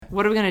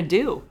What are we going to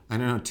do? I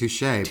don't know,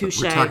 touche. But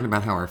we're talking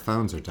about how our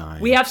phones are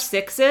dying. We have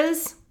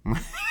 6s.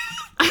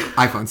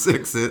 iPhone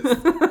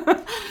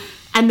 6s.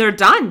 And they're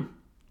done.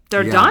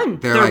 They're done.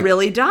 They're like,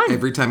 really done.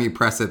 Every time you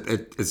press it,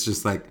 it's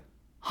just like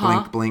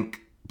blink,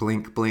 blink,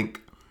 blink,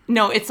 blink.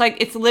 No, it's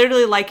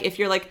literally like if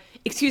you're like,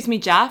 excuse me,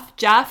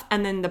 Jeff,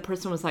 and then the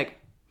person was like,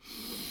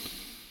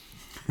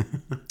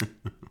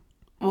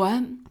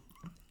 what?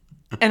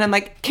 And I'm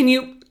like, can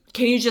you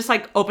just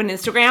like open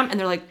Instagram? And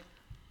they're like,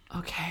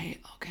 okay.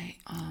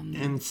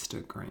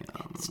 Instagram.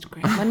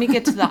 Let me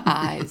get to the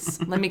eyes.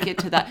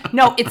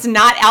 No, it's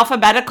not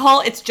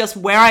alphabetical. It's just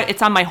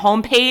it's on my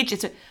homepage.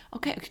 It's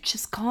okay.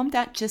 Just calm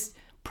down. Just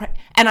pray.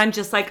 And I'm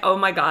just like, oh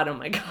my God.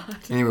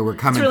 Anyway, we're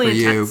coming for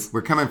you.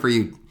 We're coming for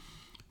you,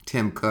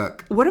 Tim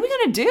Cook. What are we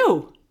gonna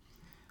do?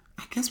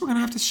 I guess we're gonna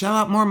have to shell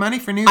out more money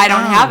for new phones. I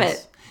don't have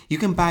it. You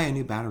can buy a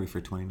new battery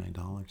for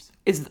 $29.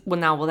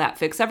 Now will that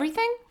fix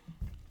everything?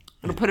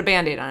 It'll put a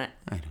Band-Aid on it.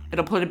 I don't know.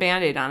 It'll put a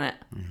Band-Aid on it.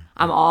 Yeah.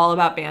 I'm all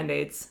about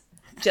Band-Aids.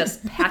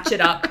 Just patch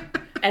it up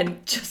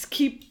and just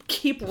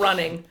keep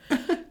running.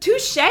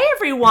 Touche,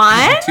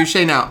 everyone. Touche.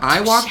 Now,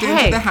 I walked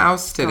into the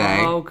house today.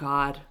 Oh,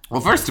 God.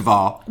 Well, first of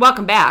all.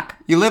 Welcome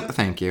back.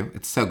 Thank you.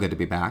 It's so good to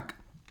be back.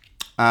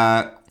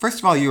 First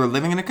of all, you were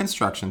living in a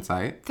construction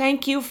site.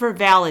 Thank you for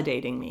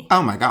validating me.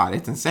 Oh, my God.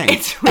 It's insane.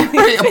 It's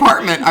really every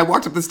apartment. I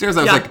walked up the stairs.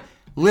 I was like,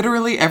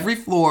 literally every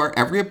floor,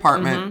 every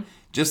apartment,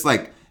 just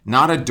like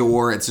not a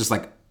door. It's just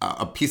like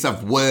a piece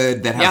of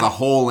wood that has a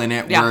hole in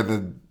it where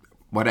the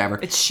whatever.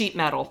 It's sheet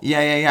metal.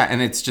 Yeah.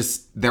 And it's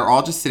just, they're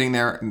all just sitting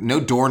there.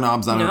 No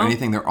doorknobs on it or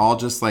anything. They're all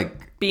just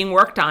like being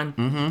worked on.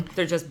 Mm-hmm.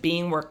 They're just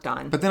being worked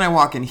on. But then I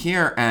walk in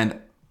here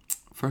and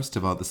first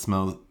of all,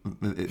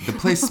 the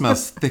place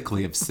smells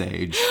thickly of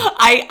sage.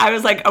 I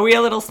was like, are we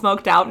a little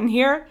smoked out in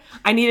here?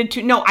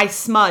 I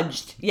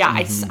smudged. Yeah,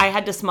 I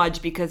had to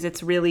smudge because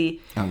it's really...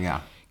 Oh,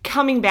 yeah.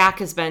 Coming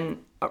back it's been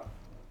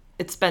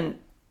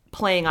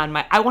playing on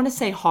I want to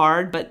say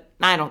hard, but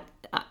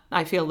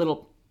I feel a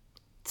little,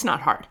 it's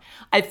not hard.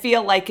 I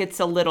feel like it's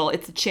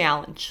a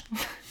challenge.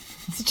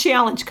 It's a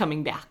challenge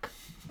coming back.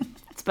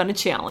 It's been a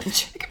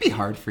challenge. It can be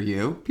hard for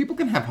you. People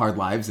can have hard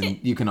lives and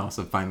you can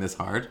also find this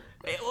hard.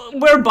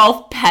 We're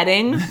both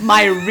petting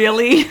my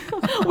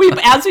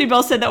as we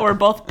both said that we're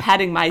both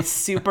petting my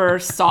super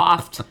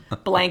soft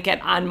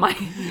blanket on my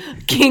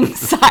king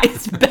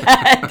size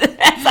bed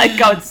as I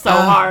go so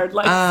hard. So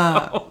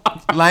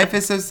hard. Life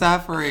is so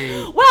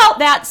suffering. Well,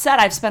 that said,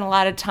 I've spent a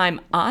lot of time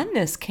on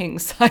this king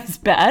size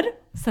bed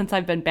since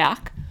I've been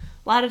back.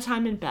 A lot of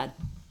time in bed.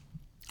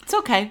 It's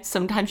okay.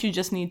 Sometimes you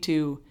just need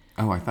to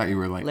I thought you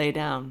were like lay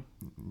down.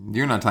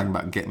 You're not talking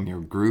about getting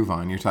your groove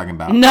on. You're talking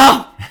about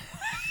No.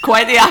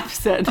 Quite the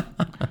opposite.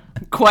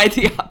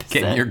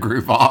 Getting your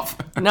groove off.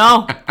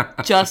 No,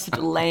 just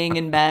laying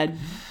in bed.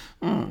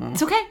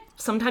 It's okay.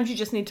 Sometimes you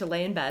just need to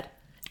lay in bed.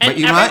 And but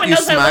you know what? You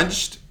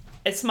smudged.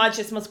 It smudged.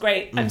 It smells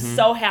great. I'm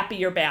so happy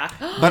you're back.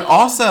 But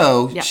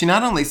also, she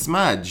not only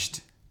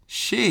smudged,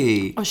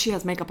 she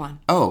has makeup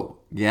on. Oh,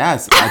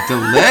 yes. A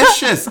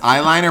delicious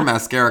eyeliner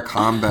mascara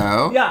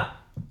combo. Yeah.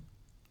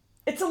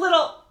 It's a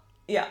little,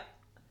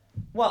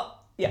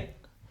 Well, yeah.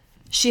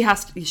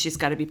 She's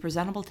got to be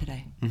presentable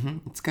today.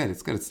 Mm-hmm. It's good.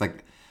 It's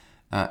like,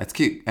 it's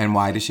cute. And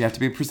why does she have to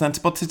be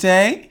presentable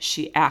today?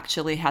 She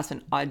actually has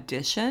an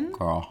audition.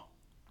 Girl.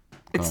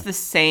 It's the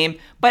same.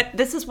 But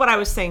this is what I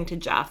was saying to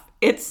Jeff.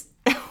 It's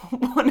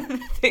one of the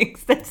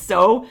things that's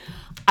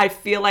I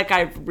feel like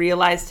I've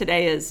realized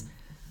today is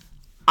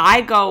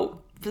I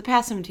go, for the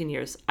past 17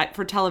 years,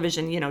 for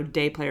television,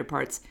 day player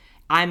parts,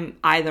 I'm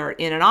either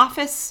in an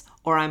office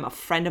or I'm a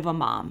friend of a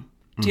mom.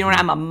 Do you know what?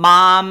 I'm a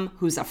mom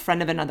who's a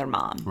friend of another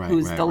mom,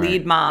 who's the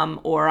lead mom,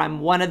 or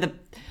I'm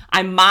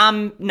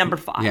mom number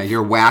 5. Yeah,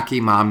 you're wacky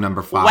mom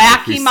number 5.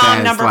 Wacky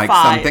mom number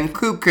 5. Something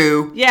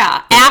cuckoo.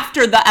 Yeah,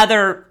 after the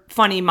other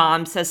funny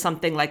mom says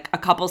something like a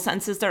couple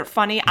sentences that are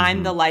funny,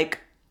 I'm the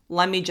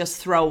let me just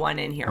throw one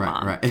in here,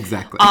 mom. Right,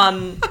 exactly.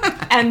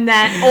 And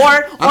then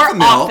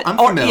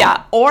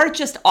or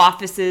just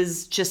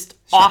offices,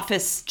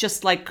 office,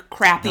 just like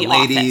crappy the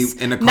lady office.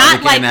 In a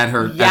cardigan at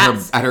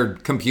her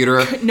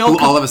computer, who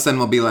all of a sudden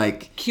will be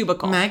like,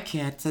 cubicle. My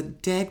cat's a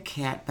dead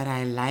cat, but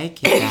I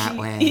like it that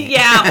way.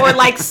 Yeah, or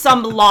like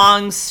some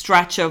long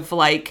stretch of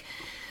like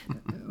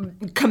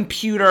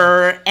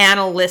computer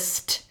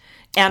analytic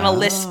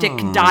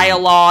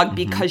dialogue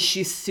because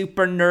she's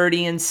super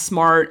nerdy and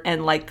smart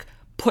and like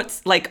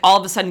puts like all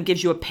of a sudden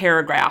gives you a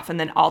paragraph and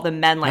then all the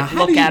men look at her.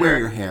 How do you wear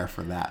your hair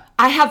for that?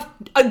 I have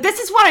this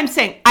is what I'm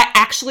saying. I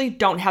actually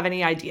don't have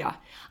any idea.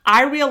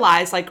 I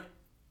realize like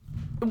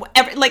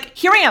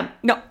here I am.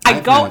 No,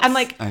 I go. I'm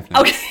like, okay.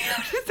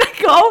 I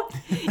go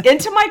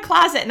into my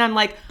closet and I'm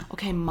like,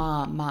 okay,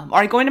 mom. Or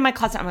I go into my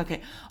closet. I'm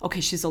like, okay,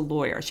 she's a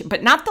lawyer,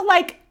 but not the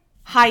like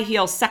high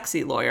heel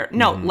sexy lawyer.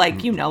 No,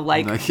 like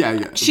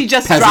yeah. She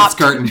just peasant dropped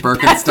skirt and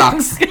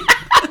Birkenstocks.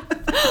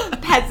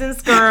 peasant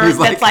skirt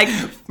that's like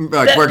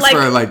works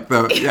for like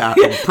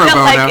the pro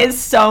bono.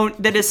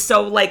 That is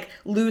so like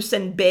loose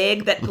and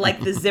big that like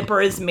the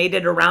zipper is made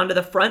it around to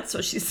the front,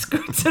 so she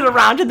skirts it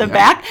around to the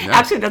back. Yeah.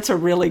 Actually, that's a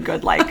really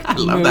good like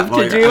move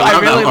to do. I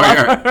really love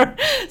her.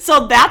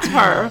 So that's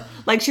her.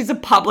 Like she's a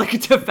public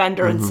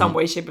defender in some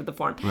way, shape, or the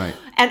form. Right.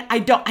 And I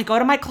go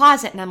to my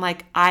closet and I'm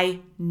like,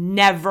 I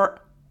don't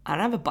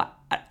have a butt.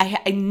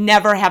 I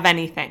never have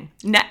anything.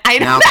 Now,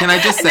 can I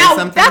just say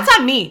something? That's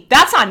on me.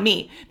 That's on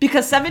me.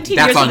 Because 17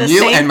 years of the same thing. That's on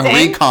you and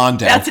Marie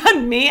Kondo. That's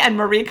on me and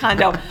Marie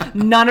Kondo.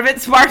 None of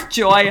it sparked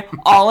joy.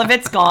 All of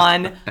it's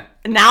gone.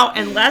 Now,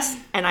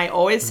 and I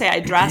always say I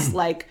dress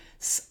like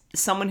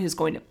someone who's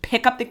going to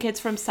pick up the kids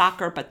from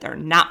soccer, but they're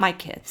not my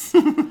kids.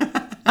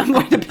 I'm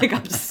going to pick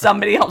up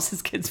somebody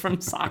else's kids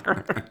from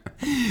soccer.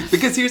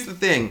 Because here's the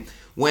thing.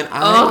 When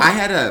I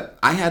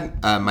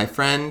had my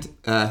friend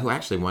who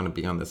actually wanted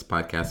to be on this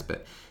podcast,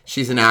 but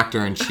she's an actor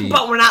and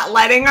but we're not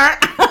letting her.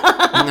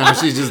 No,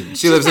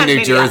 she lives in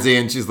New Jersey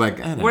and she's like,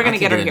 we're gonna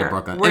get her here.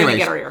 We're gonna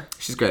get her here.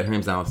 She's great. Her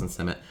name's Allison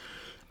Simmet.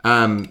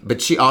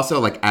 But she also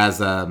like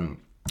as a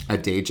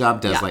day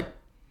job does like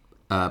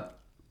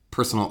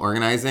personal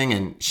organizing,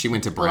 and she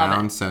went to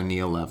Brown, so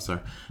Neil loves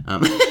her.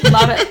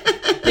 Love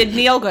it. Did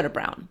Neil go to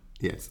Brown?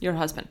 Yes. Your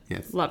husband?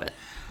 Yes. Love it.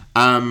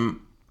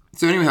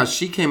 So anyhow,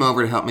 she came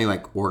over to help me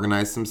like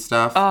organize some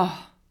stuff.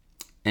 Oh.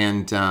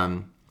 And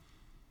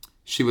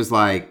she was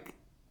like,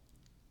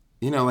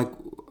 like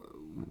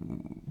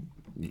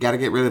you got to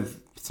get rid of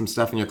some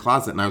stuff in your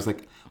closet. And I was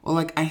like, well,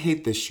 like I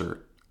hate this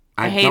shirt.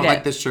 I don't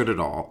like this shirt at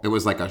all. It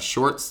was like a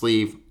short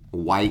sleeve,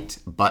 white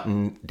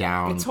button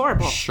down it's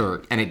horrible.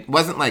 Shirt. And it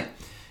wasn't like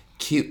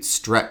cute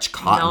stretch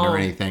cotton or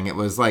anything. It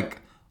was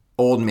like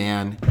old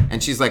man.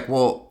 And she's like,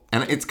 well,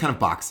 and it's kind of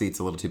boxy. It's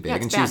a little too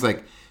big. And she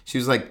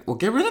was like, well,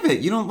 get rid of it.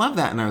 You don't love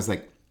that. And I was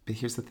like, but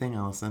here's the thing,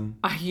 Allison.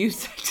 I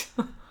use it.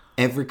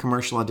 Every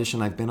commercial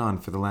audition I've been on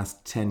for the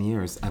last 10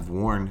 years, I've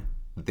worn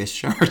this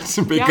shirt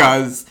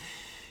because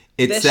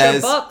it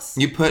says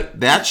you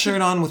put that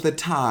shirt on with a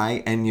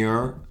tie and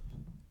you're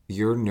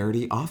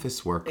nerdy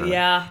office worker.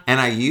 Yeah. And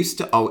I used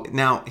to,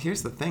 now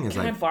here's the thing is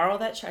Can I borrow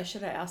that shirt? I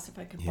should have asked if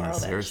I could borrow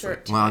that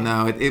shirt. Well,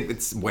 no,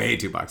 it's way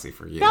too boxy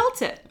for you.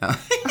 Belt it.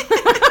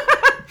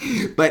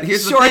 But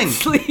here's the thing.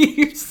 Short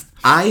sleeves.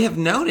 I have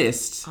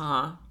noticed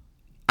I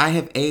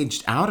have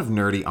aged out of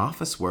nerdy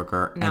office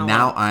worker and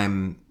now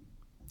I'm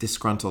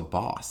disgruntled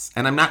boss.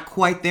 And I'm not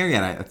quite there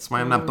yet. That's why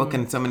I'm not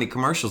booking so many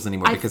commercials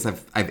anymore because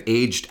I've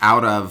aged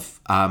out of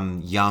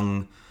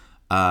young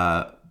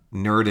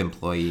nerd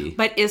employee.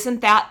 But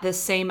isn't that the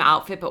same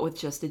outfit but with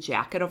just a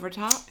jacket over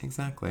top?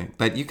 Exactly.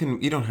 But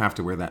you don't have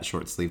to wear that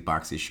short sleeve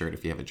boxy shirt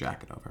if you have a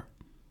jacket over.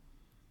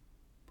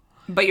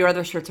 But your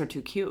other shirts are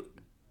too cute.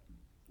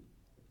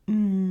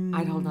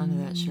 I'd hold on to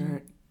that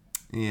shirt.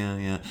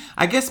 Yeah.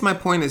 I guess my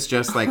point is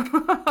just like,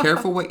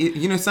 careful what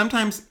you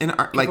sometimes in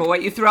art, like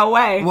what you throw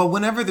away. Well,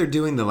 whenever they're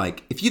doing the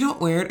like, if you don't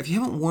wear it, if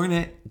you haven't worn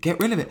it, get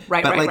rid of it.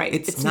 Right.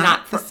 It's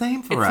not the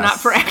same for us. It's not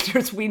for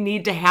actors. We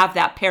need to have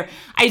that pair.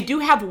 I do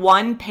have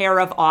one pair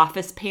of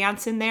office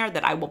pants in there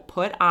that I will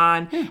put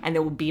on, and they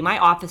will be my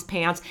office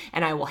pants.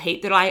 And I will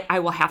hate that I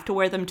will have to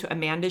wear them to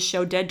Amanda's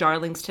show, Dead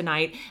Darlings,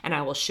 tonight. And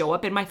I will show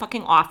up in my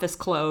fucking office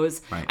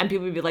clothes, and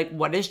people will be like,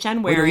 "What is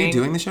Jen wearing?" Wait, are you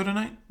doing the show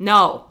tonight?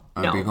 No.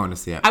 No. You're going to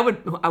see it. I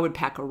would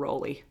pack a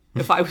rollie.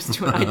 If I was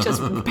doing, I'd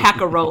just pack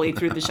a rollie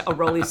through a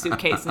rollie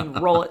suitcase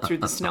and roll it through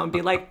the snow and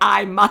be like,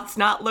 I must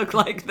not look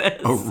like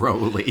this. A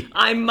rollie.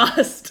 I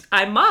must.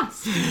 That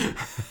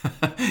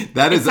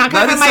is it's not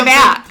going to my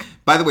back.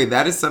 By the way,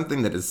 that is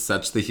something that is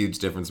such the huge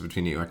difference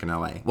between New York and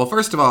LA. Well,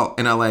 first of all,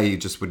 in LA, you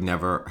just would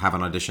never have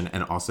an audition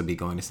and also be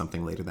going to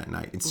something later that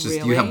night. It's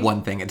just you have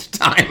one thing at a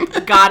time.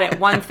 Got it.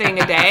 One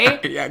thing a day?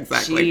 Yeah,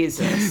 exactly.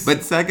 Jesus.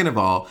 But second of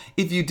all,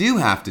 if you do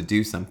have to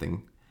do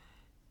something,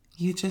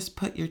 you just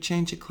put your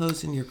change of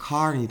clothes in your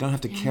car and you don't have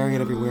to carry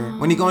it everywhere.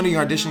 When you go into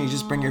your audition, you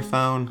just bring your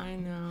phone. I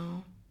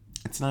know.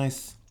 It's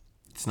nice.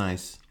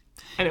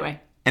 Anyway.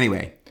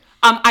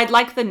 I'd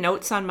like the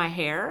notes on my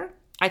hair.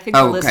 I think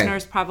the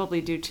listeners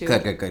probably do too.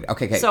 Good.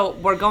 Okay. So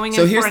we're going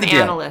in for an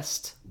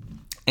analyst.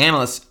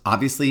 Analysts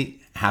obviously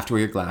have to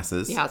wear your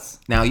glasses. Yes.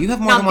 Now you have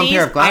more than one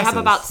pair of glasses. I have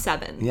about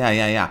 7.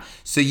 Yeah.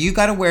 So you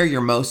got to wear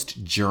your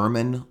most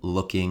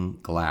German-looking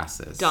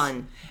glasses.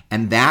 Done.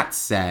 And that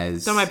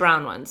says... They're my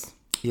brown ones.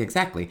 Yeah,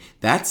 exactly.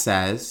 That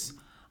says,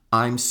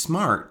 I'm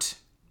smart,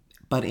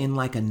 but in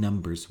like a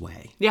numbers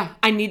way. Yeah,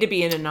 I need to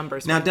be in a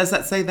numbers way. Now, does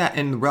that say that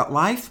in real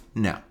life?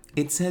 No.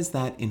 It says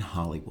that in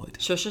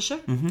Hollywood. Sure.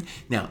 Mm-hmm.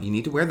 Now, you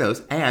need to wear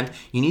those, and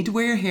you need to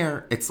wear your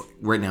hair. It's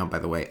right now, by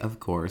the way, of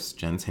course,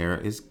 Jen's hair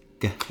is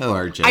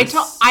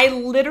gorgeous. I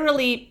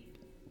literally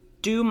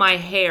do my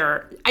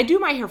hair. I do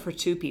my hair for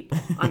 2 people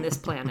on this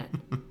planet.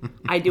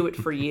 I do it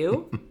for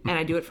you, and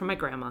I do it for my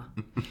grandma.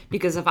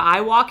 Because if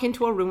I walk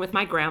into a room with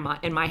my grandma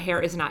and my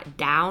hair is not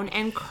down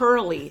and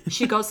curly,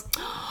 she goes,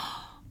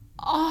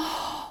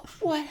 "Oh,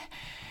 what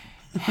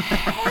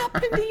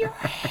happened to your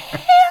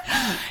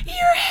hair?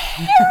 Your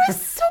hair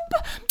is so...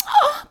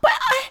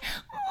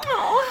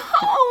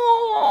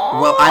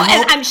 Well,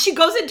 and she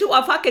goes into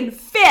a fucking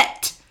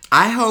fit.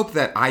 I hope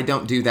that I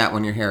don't do that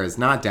when your hair is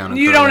not down and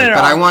curly. You don't at all.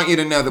 But I want you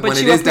to know that when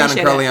it is down and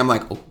curly, it. I'm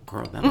like, oh,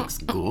 girl, that looks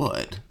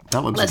good.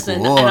 That looks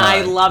Listen, good. and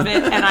I love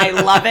it, and I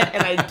love it,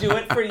 and I do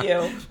it for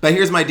you. But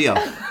here's my deal.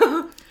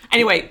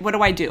 Anyway, what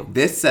do I do?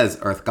 This says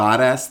Earth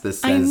Goddess.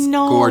 This says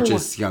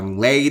gorgeous young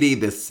lady.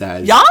 This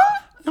says... Young?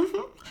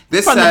 Mm-hmm.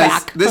 This from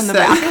says... the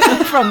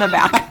back. From the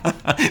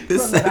back.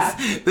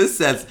 This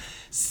says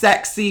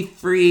sexy,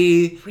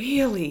 free...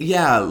 Really?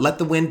 Yeah, let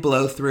the wind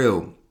blow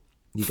through.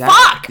 You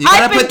Fuck!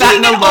 gotta put that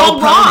in a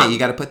low pony. You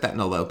gotta put that in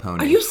a low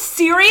pony. Are you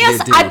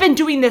serious? I've been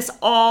doing this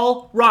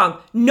all wrong.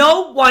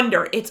 No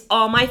wonder. It's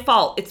all my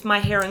fault. It's my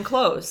hair and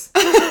clothes.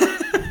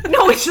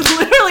 No, it's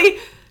literally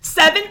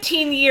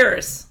 17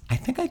 years. I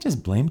think I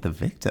just blamed the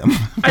victim.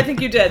 I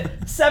think you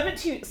did.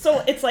 17.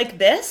 So it's like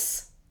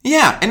this?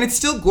 Yeah, and it's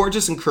still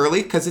gorgeous and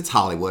curly because it's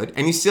Hollywood.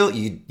 And you still,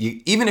 you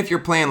even if you're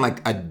playing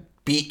like a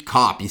beat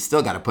cop, you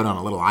still got to put on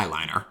a little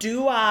eyeliner.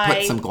 Do I?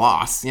 Put some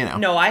gloss, you know.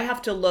 No, I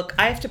have to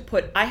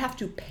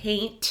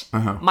paint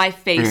my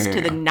face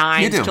to the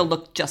nines to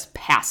look just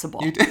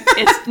passable. You do.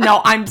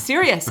 No, I'm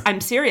serious.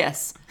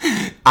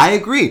 I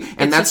agree.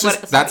 And that's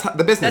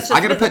the business.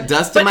 I got to put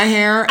dust in my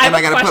hair and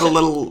I got to put a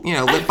little,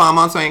 lip balm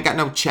on so I ain't got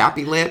no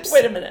chappy lips.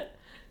 Wait a minute.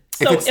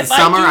 So if it's the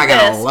summer, I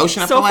got to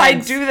lotion up the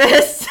legs. So if I do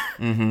this,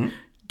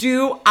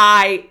 do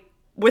I...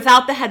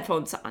 without the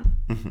headphones on,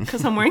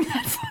 because I'm wearing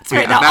headphones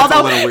right now. That's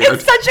although a little weird.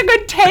 It's such a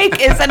good take,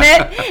 isn't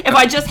it? If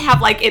I just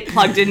have like it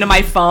plugged into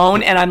my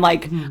phone and I'm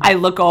like, I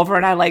look over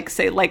and I like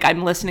say like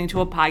I'm listening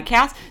to a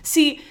podcast.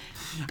 See,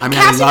 I mean,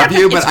 I love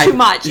you, but it's too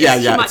much.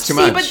 It's too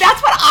much. See, but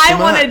that's what I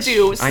want to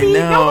do. I See,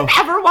 know. no one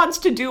ever wants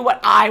to do what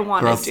I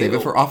want to do. Girl, save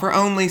it for offer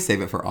only.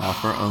 Save it for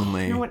offer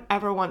only. No one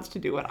ever wants to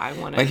do what I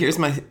want to do. But here's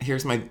my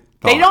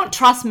thought. They don't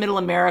trust Middle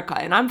America,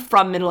 and I'm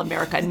from Middle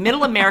America, and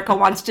Middle America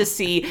wants to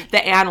see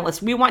the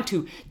analyst. We want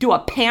to do a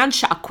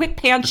quick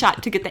pan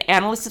shot to get the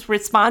analyst's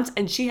response,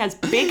 and she has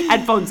big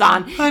headphones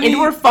on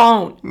into her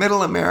phone.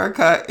 Middle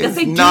America is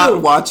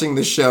not watching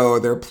the show.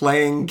 They're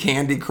playing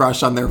Candy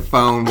Crush on their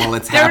phone while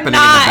it's happening in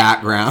the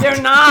background.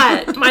 They're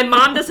not. My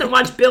mom doesn't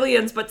watch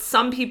Billions, but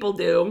some people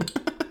do.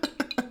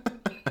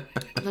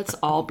 Let's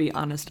all be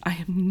honest. I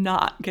am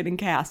not getting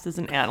cast as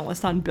an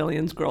analyst on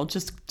Billions, girl.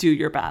 Just do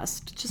your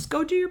best. Just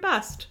go do your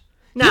best.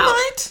 Now, you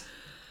might.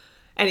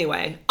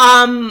 Anyway,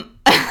 you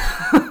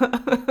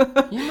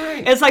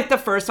might. It's like the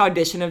first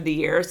audition of the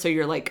year, so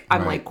you're like,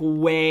 I'm like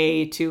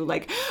way too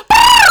like.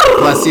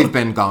 Plus, you've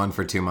been gone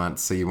for 2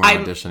 months, so you weren't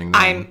auditioning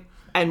then.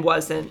 And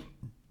wasn't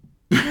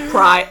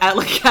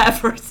like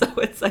ever. So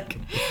it's like,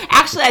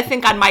 actually, I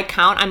think on my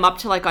count, I'm up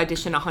to like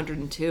audition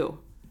 102.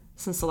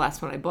 Since the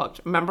last one I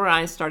booked. Remember when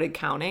I started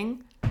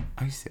counting?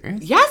 Are you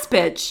serious? Yes,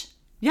 bitch.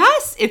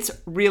 Yes, it's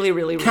really,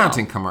 really real.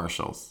 Counting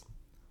commercials.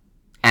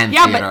 And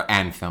theater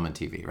and film and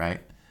TV,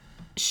 right?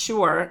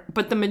 Sure,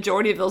 but the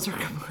majority of those are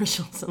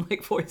commercials and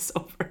like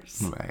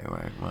voiceovers.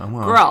 Right.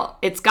 Well. Girl,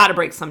 it's got to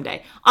break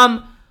someday.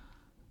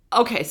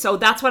 Okay, so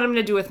that's what I'm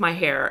going to do with my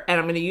hair, and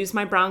I'm going to use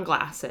my brown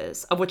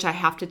glasses, of which I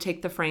have to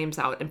take the frames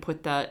out and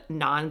put the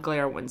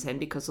non-glare ones in,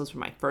 because those were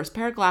my first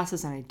pair of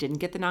glasses, and I didn't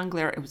get the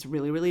non-glare. It was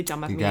really, really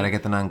dumb of me. You got to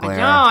get the non-glare.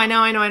 I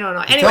know.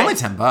 It's only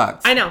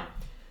 $10. I know.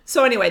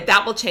 So anyway,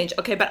 that will change.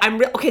 Okay, but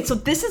okay, so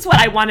this is what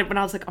I wanted when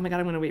I was like, oh my God,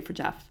 I'm going to wait for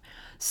Jeff.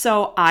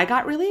 So I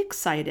got really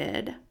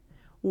excited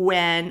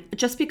when,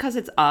 just because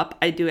it's up,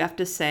 I do have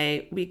to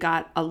say, we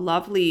got a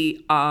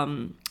lovely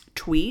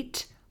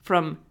tweet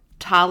from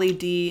Tali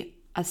D.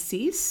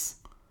 Assis,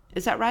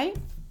 is that right?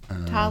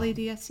 Tali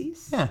D.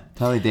 Assis? Yeah,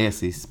 Tali D.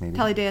 Assis, maybe.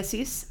 Tali D.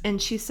 Assis.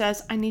 And she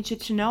says, I need you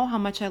to know how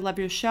much I love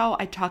your show.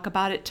 I talk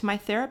about it to my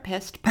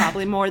therapist,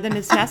 probably more than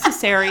is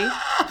necessary,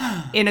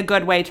 in a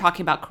good way,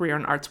 talking about career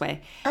and arts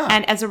way. Oh.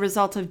 And as a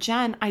result of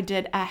Jen, I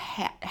did a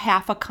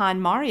half a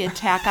KonMari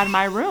attack on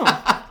my room.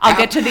 I'll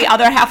get to the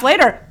other half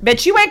later.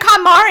 Bitch, you ain't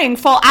KonMariing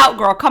full out,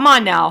 girl. Come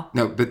on now.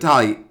 No, but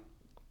Tali,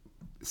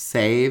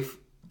 save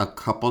a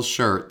couple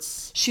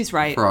shirts. She's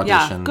right. For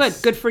auditions. Yeah,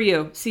 good for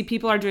you. See,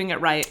 people are doing it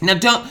right. Now,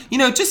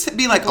 just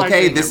be like,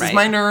 okay, this is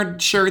my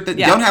nerd shirt.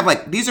 Don't have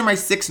like, these are my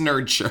 6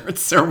 nerd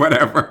shirts or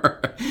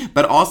whatever.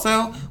 But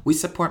also, we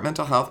support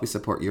mental health. We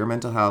support your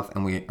mental health,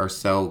 and we are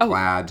so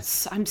glad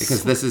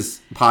because this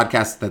is a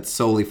podcast that's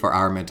solely for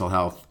our mental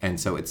health, and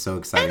so it's so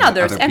exciting. And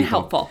others, and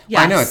helpful.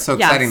 Yes. I know, it's so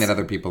exciting that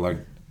other people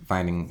are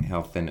finding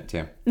health in it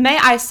too. May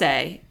I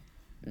say,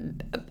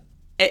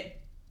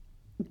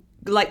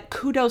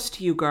 kudos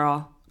to you,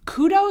 girl.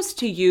 Kudos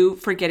to you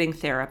for getting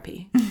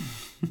therapy.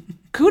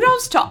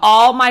 Kudos to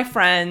all my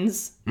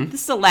friends.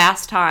 This is the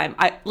last time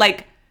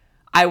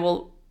I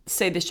will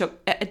say this joke.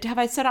 Have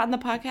I said it on the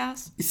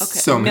podcast? Okay,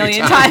 so many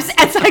times.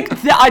 It's like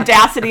the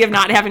audacity of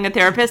not having a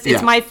therapist.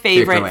 It's my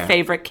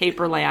favorite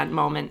Caperland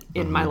moment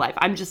in my life.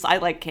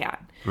 I can't.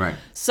 Right.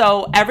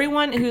 So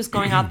everyone who's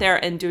going out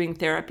there and doing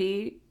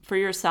therapy for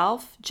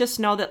yourself, just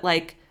know that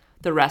like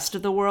the rest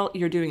of the world,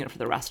 you're doing it for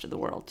the rest of the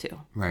world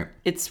too. Right.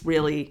 It's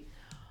really,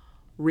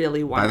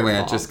 really wonderful. By the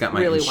way, I just got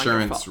my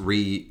insurance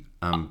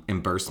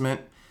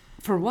reimbursement.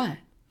 For what?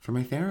 For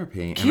my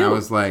therapy. Cute. And I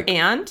was like,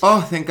 and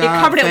oh, thank God.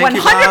 It covered it thank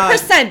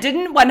 100%,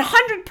 didn't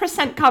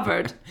 100%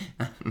 covered.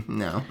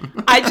 No.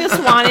 I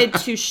just wanted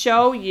to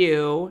show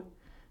you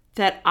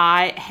that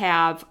I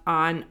have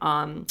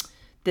on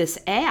this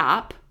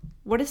app.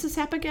 What is this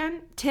app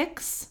again?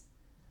 Tix?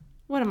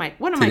 What am I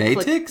Today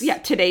clicking? Tix? Yeah,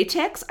 Today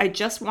Tix. I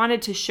just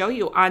wanted to show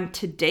you on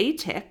Today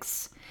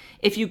Tix.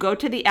 If you go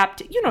to the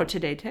app, you know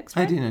Today Tix,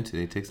 right? I do know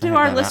Today Tix. Do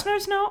our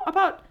listeners know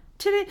about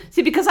Today?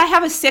 See, because I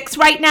have a 6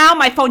 right now,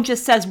 my phone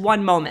just says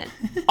 1 moment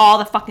all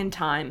the fucking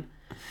time.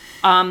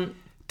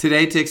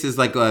 Today Tix is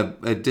like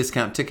a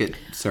discount ticket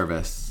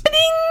service. Ding!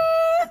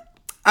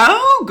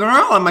 Oh,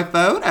 girl, on my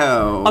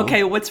photo.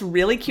 Okay, what's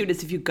really cute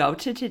is if you go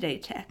to Today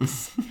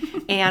Tix,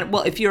 and,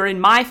 well, if you're in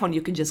my phone,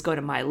 you can just go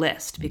to my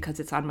list because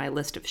it's on my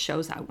list of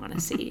shows I want to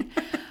see.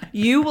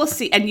 You will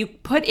see, and you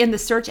put in the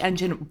search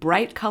engine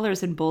bright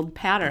colors and bold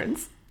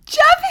patterns.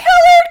 Jeff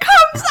Hillard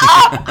comes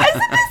up!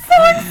 Isn't this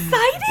so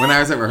exciting? When I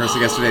was at rehearsal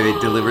yesterday, they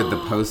delivered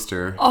the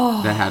poster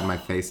that had my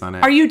face on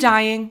it. Are you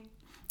dying?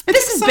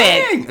 This is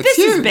big. This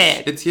is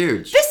big. It's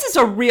huge. This is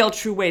a real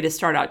true way to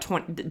start out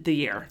the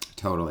year.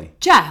 Totally.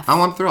 Jeff.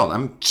 Oh, I'm thrilled.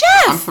 I'm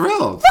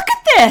thrilled. Look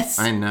at this.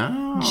 I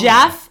know.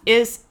 Jeff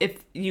is,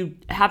 if you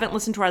haven't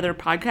listened to our other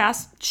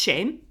podcasts,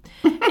 shame.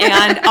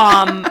 And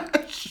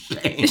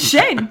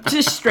shame.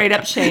 Just straight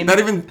up shame. Not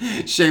even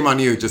shame on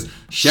you, just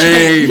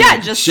shame. Yeah,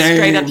 just shame.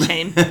 straight up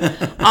shame.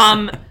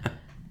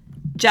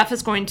 Jeff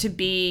is going to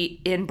be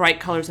in Bright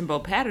Colors and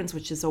Bold Patterns,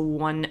 which is a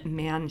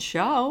one-man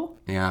show.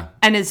 Yeah.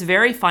 And it's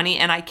very funny,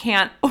 and I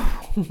can't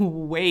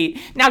wait.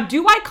 Now,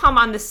 do I come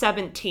on the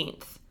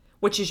 17th,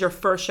 which is your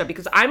first show?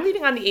 Because I'm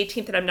leaving on the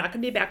 18th, and I'm not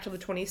going to be back till the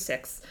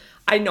 26th.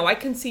 I know I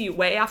can see you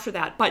way after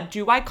that, but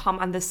do I come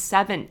on the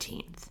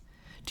 17th?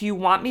 Do you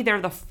want me there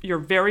your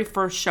very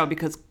first show?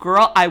 Because,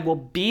 girl, I will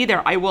be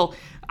there. I will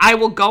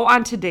go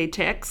on Today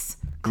Tix.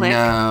 Click.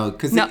 No,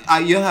 because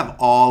you'll have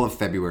all of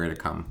February to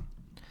come.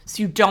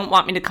 So you don't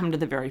want me to come to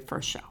the very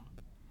first show?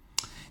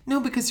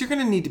 No, because you're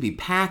going to need to be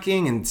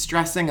packing and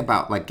stressing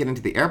about, like, getting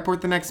to the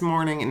airport the next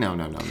morning. No.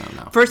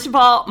 First of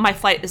all, my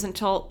flight isn't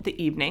until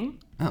the evening.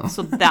 Oh.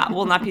 So that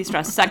will not be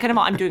stressed. Second of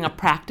all, I'm doing a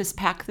practice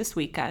pack this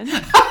weekend.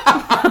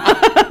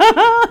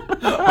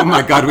 Oh,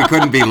 my God. We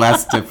couldn't be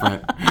less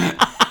different.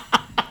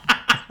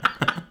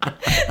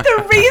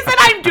 The reason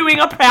I'm doing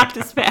a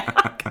practice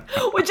pack,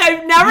 which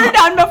I've never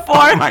done before.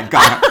 Oh, my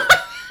God.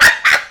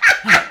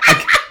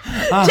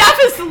 Jeff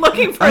is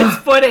looking for his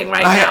footing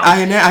right now.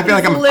 I know. I feel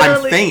like I'm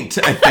faint,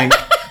 I think.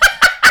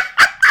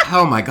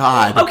 Oh, my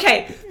God.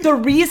 Okay.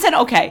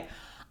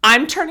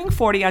 I'm turning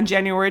 40 on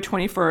January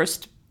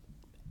 21st.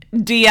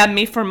 DM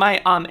me for my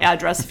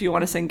address if you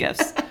want to send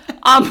gifts.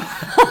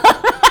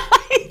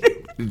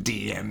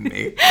 DM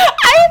me.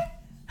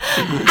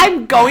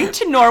 I'm going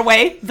to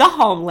Norway, the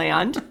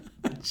homeland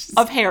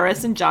of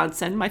Harris and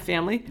Johnson, my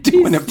family.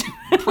 Doing a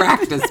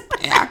practice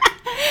pack.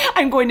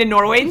 I'm going to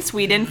Norway and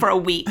Sweden for a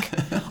week.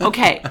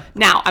 Okay,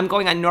 now I'm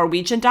going on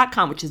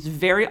Norwegian.com, which is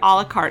very a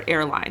la carte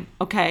airline.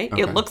 Okay?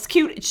 It looks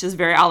cute. It's just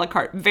very a la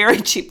carte.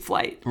 Very cheap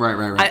flight.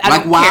 Right.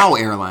 Like WOW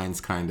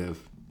Airlines, kind of.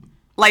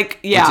 Like,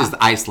 yeah. Which is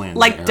Iceland.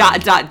 Like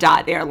Airlines.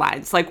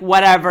 Airlines. Like,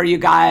 whatever, you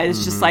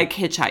guys. Just like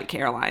Hitchhike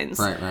Airlines.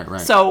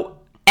 Right. So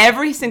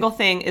every single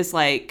thing is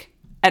like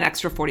an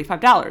extra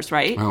 $45,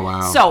 right? Oh,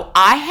 wow. So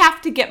I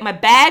have to get my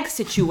bag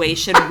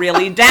situation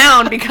really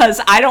down because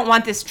I don't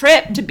want this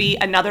trip to be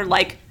another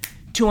like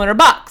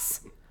 $200,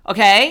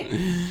 okay?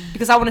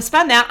 Because I want to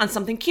spend that on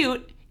something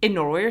cute in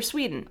Norway or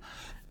Sweden.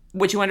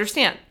 Would you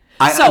understand?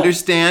 I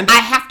understand.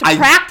 I have to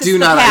practice I do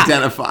not pack.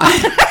 identify.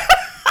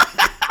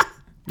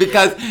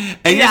 Because,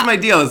 and here's my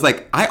deal, is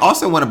like, I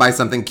also want to buy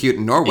something cute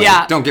in Norway.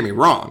 Yeah. Don't get me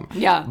wrong.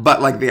 Yeah.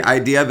 But like the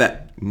idea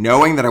that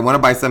knowing that I want to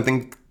buy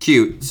something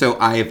cute, so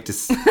I've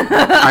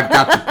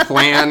got to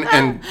plan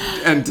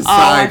and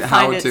decide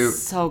how to. It's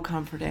so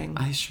comforting.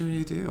 I sure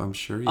you do. I'm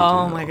sure you do.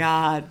 Oh my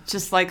God.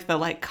 Just like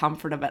the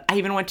comfort of it. I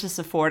even went to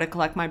Sephora to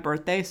collect my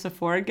birthday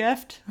Sephora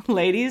gift.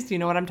 Ladies, do you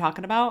know what I'm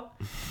talking about?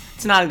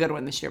 It's not a good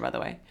one this year, by the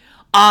way.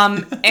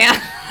 And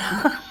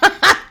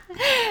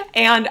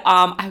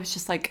I was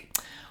just like,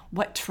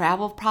 what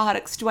travel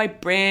products do I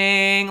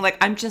bring? Like,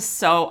 I'm just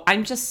so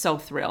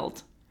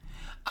thrilled.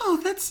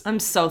 Oh, I'm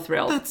so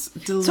thrilled. That's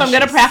delicious. So I'm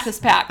going to practice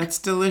pack. That's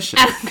delicious.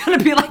 And I'm going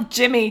to be like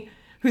Jimmy,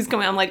 who's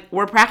going, I'm like,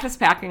 we're practice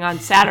packing on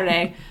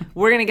Saturday.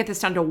 We're going to get this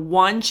down to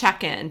one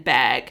check-in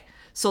bag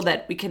so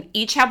that we can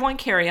each have one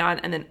carry-on,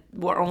 and then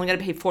we're only going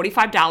to pay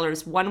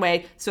 $45 one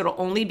way. So it'll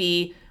only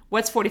be,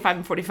 what's 45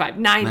 and 45?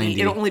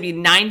 90. It'll only be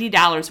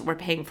 $90 we're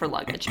paying for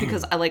luggage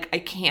because I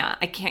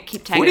can't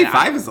keep tagging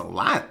 45 is a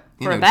lot.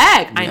 For a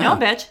bag. Yeah. I know,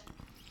 bitch.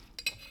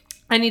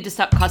 I need to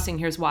stop cussing.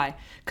 Here's why.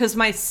 Because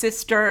my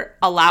sister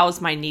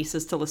allows my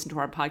nieces to listen to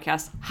our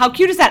podcast. How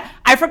cute is that?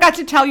 I forgot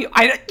to tell you.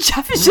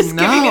 Jeff is just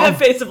giving me the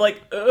face of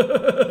like,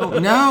 oh,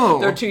 no.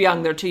 They're too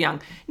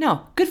young.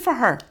 No, good for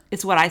her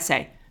is what I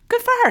say.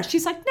 Good for her.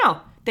 She's like,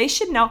 no, they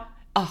should know.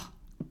 Oh,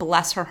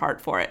 bless her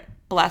heart for it.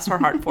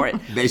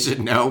 They should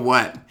know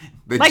what?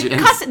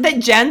 That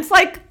Jen's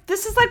like,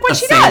 this is like what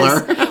she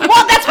sailor. does.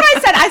 Well, that's what I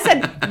said. I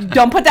said,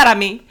 don't put that on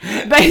me.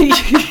 But he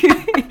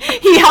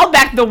held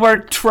back the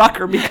word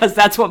trucker because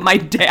that's what my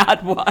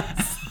dad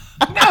was.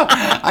 No,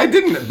 I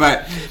didn't.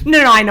 But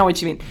no, I know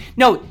what you mean.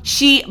 No,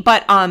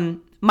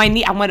 my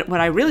niece.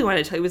 What I really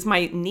wanted to tell you was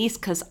my niece,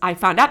 because I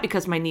found out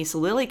because my niece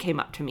Lily came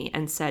up to me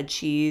and said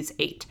she's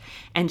 8,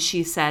 and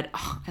she said,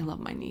 "Oh, I love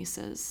my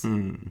nieces.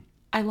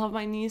 I love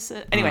my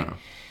nieces." Anyway,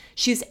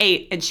 she's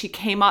 8, and she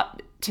came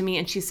up to me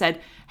and she said,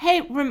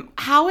 "Hey,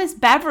 how is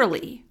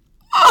Beverly?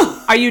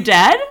 Are you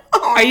dead?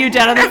 Are you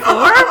dead on the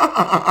floor?"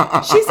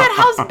 She said,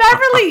 "How's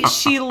Beverly?"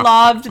 She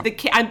loved the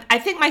kid. I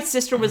think my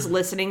sister was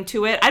listening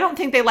to it. I don't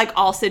think they like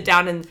all sit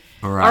down and,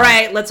 all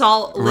right, let's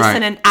all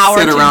listen an hour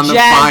to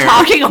Jen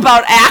talking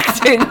about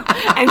acting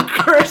and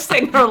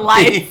cursing her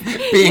life.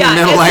 Being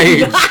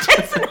middle-aged.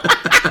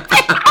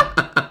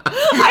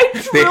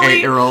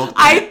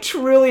 I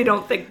truly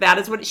don't think that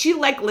is what she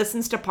like.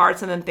 Listens to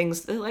parts and then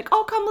things like,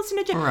 "Oh, come listen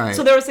to Jen." Right.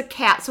 So there was a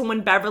cat. So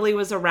when Beverly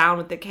was around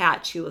with the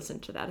cat, she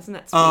listened to that. Isn't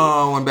that sweet?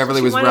 Oh, when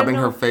Beverly was rubbing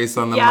her face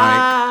on the mic.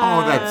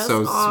 Oh, that's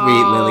so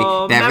sweet,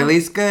 Lily.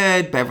 Beverly's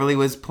good. Beverly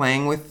was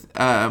playing with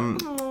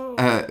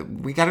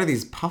we got her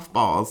these puff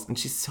balls, and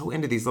she's so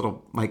into these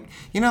little, like,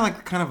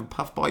 like kind of a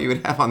puff ball you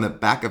would have on the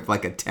back of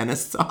like a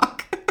tennis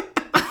sock.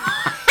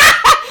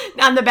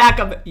 On the back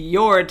of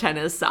your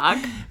tennis sock.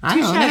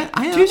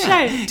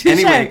 Touche.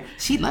 Anyway,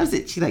 she loves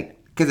it. She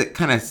because it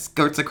kind of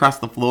skirts across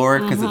the floor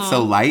because it's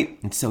so light,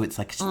 and so it's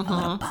like she's a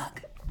little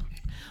bug.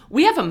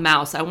 We have a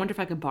mouse. I wonder if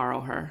I could borrow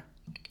her.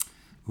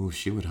 Ooh,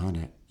 she would hunt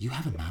it. You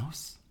have a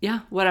mouse? Yeah,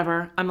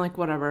 whatever. I'm like,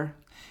 whatever.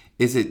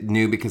 Is it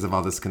new because of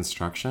all this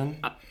construction?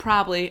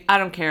 Probably. I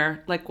don't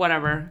care. Like,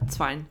 whatever. It's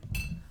fine.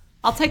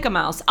 I'll take a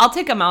mouse. I'll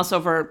take a mouse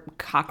over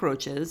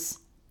cockroaches.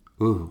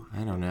 Ooh,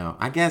 I don't know.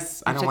 I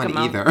guess I don't want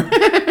either.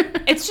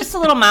 It's just a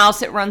little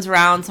mouse. It runs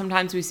around.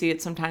 Sometimes we see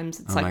it. Sometimes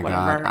it's like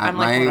whatever. I'm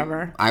like,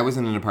 whatever. I was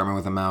in an apartment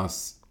with a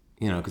mouse,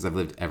 because I've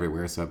lived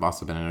everywhere. So I've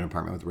also been in an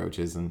apartment with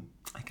roaches, and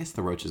I guess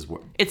the roaches were...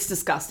 It's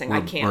disgusting.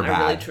 I can't. Bad.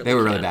 I really, truly They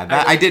were really can't.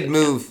 bad. I did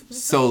move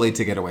solely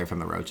to get away from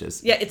the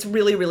roaches. Yeah, it's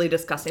really, really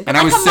disgusting. And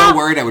I was so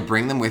worried I would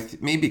bring them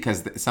with me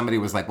because somebody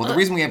was like, well, the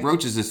reason we have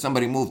roaches is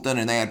somebody moved in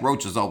and they had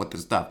roaches all with their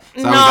stuff.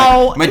 So I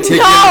was like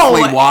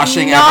meticulously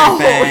washing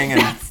everything.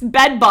 And... That's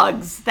bed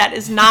bugs. That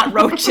is not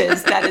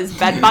roaches. That is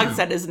bed bugs.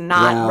 That is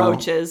not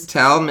roaches.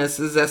 Tell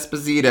Mrs.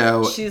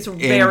 Esposito she's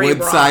very in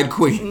Woodside, wrong.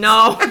 Queens.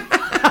 No.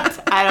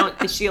 I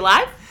don't... Is she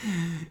alive?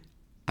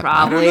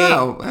 Probably. I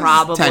don't know.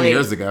 Probably. 10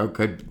 years ago,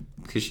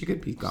 because she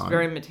could be gone. She's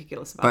very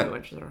meticulous about it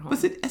when she's at her home.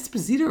 Was it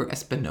Esposito or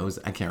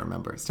Espinosa? I can't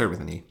remember. It started with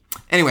an E.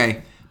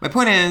 Anyway, my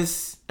point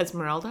is...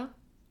 Esmeralda?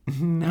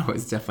 No,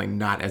 it's definitely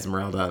not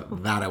Esmeralda.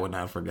 That I would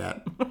not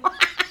forget.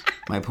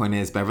 My point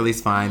is,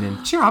 Beverly's fine,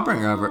 and sure, I'll bring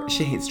her over.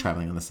 She hates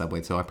traveling on the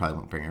subway, so I probably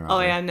won't bring her over. Oh,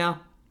 yeah, no.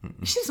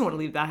 She doesn't want to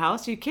leave that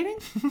house. Are you kidding?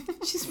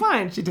 She's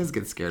fine. She does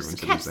get scared when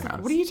she leaves the house.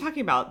 What are you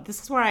talking about?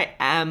 This is where I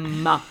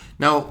am.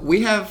 No,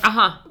 we have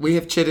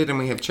chitted and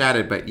we have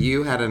chatted, but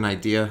you had an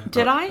idea.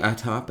 Did I? A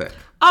topic.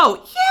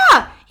 Oh,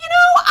 yeah.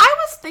 I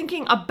was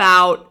thinking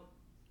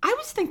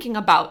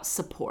about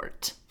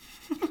support.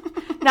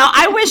 Now,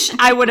 I wish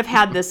I would have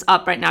had this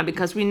up right now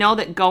because we know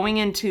that going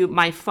into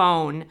my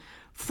phone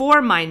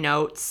for my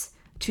notes,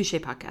 Touche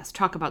Podcast,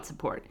 talk about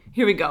support.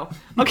 Here we go.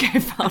 Okay, I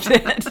found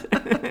it.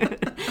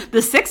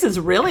 The 6 is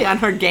really on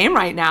her game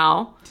right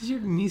now. Did your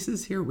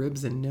nieces hear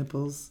ribs and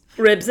nipples?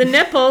 Ribs and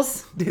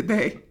nipples. Did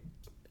they?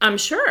 I'm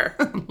sure.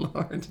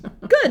 Lord.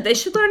 Good. They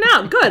should learn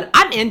now. Good.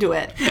 I'm into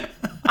it.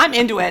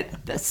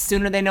 The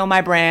sooner they know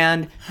my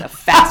brand, the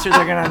faster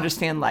they're going to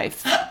understand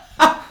life.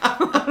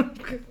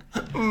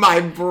 My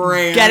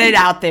brand. Get it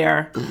out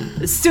there.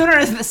 The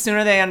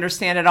sooner they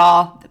understand it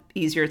all, the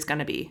easier it's going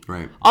to be.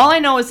 Right. All I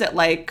know is that,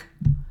 like,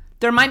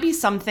 there might be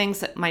some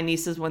things that my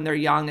nieces, when they're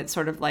young, it's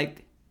sort of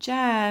like,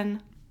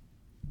 Jen,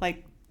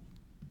 like,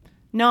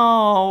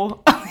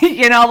 no,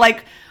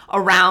 like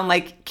around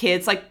like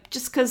kids, like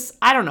just because,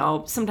 I don't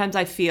know, sometimes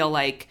I feel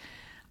like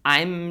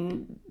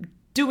I'm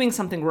doing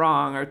something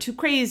wrong or too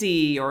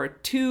crazy or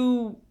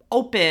too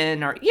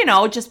open or,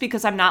 just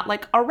because I'm not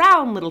like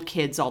around little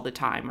kids all the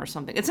time or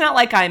something. It's not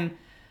like I've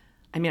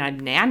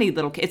nannied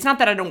little kids. It's not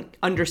that I don't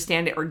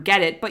understand it or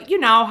get it, but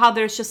how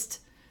there's just,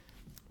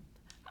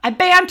 I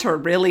banter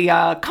really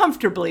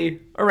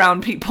comfortably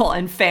around people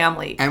and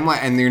family. And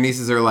what? And your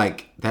nieces are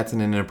like, that's an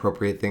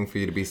inappropriate thing for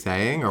you to be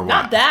saying, or what?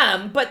 Not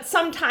them, but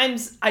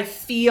sometimes I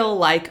feel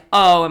like,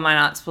 oh, am I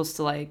not supposed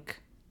to like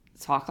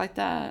talk like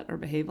that or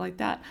behave like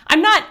that?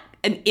 I'm not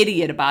an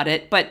idiot about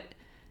it, but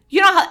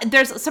how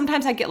there's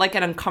sometimes I get like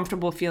an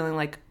uncomfortable feeling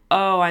like,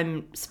 oh,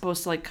 I'm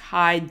supposed to like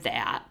hide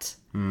that,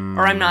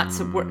 or I'm not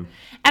support. And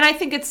I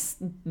think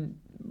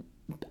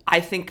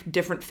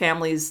different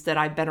families that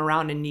I've been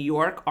around in New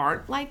York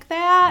aren't like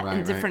that. Right,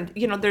 and different,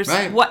 right. There's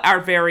right. what are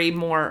very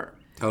more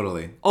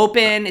totally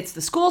open. It's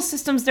the school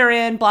systems they're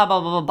in, blah,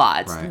 blah, blah, blah, blah.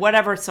 It's right.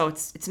 whatever. So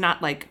it's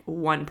not like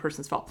one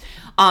person's fault.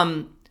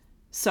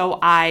 So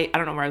I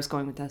don't know where I was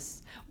going with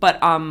this, but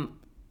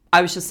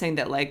I was just saying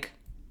that like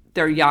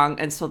they're young,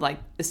 and so like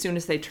as soon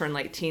as they turn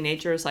like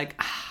teenagers,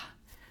 like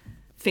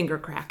finger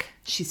crack,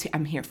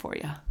 I'm here for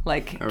you.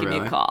 Like, give me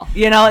a call.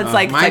 You know, it's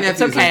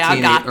it's okay.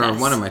 I got this. Or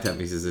one of my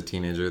nephews is a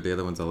teenager. The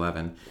other one's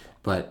 11.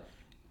 But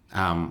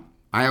I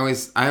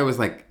always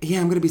like,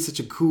 I'm gonna be such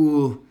a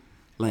cool,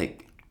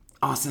 like,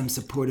 awesome,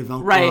 supportive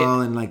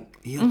uncle, and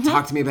like he'll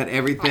talk to me about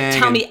everything.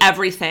 Tell me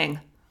everything.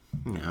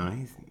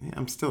 No,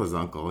 I'm still his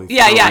uncle.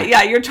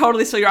 Yeah. You're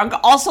totally still your uncle.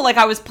 Also, like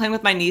I was playing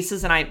with my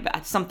nieces, and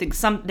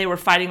they were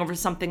fighting over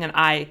something, and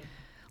I,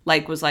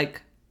 like, was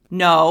like,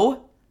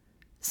 no,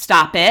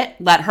 stop it,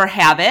 let her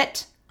have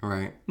it.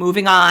 Right.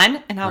 Moving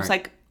on, and I was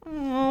like,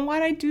 oh,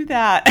 why'd I do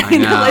that? I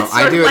know.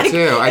 I do it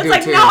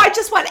too. No, I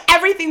just want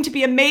everything to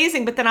be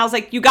amazing. But then I was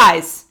like, you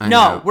guys, we're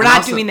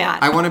not doing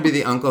that. I want to be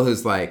the uncle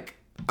who's like,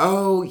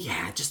 oh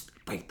yeah, just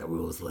break the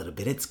rules a little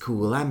bit. It's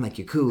cool. I'm like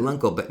your cool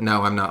uncle. But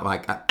no, I'm not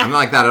like that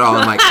at all.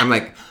 I'm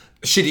like,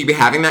 should you be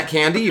having that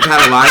candy? You've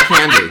had a lot of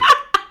candy.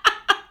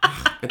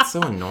 It's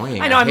so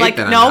annoying. I know. I'm like,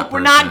 no, we're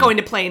not going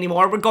to play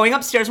anymore. We're going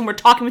upstairs and we're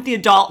talking with the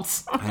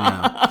adults. I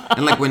know.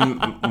 And like when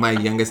my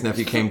youngest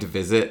nephew came to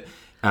visit,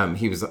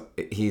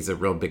 he's a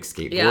real big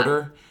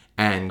skateboarder. Yeah.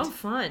 And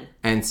fun.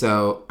 And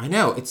so I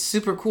know it's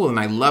super cool, and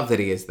I love that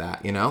he is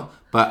that, you know.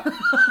 But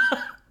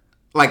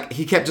like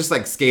he kept just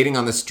like skating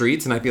on the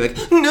streets, and I'd be like,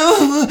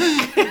 no.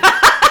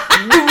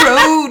 The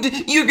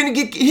road, you're gonna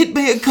get hit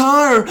by a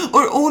car,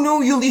 or oh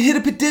no, you'll hit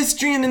a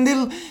pedestrian and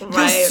they'll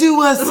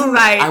sue us.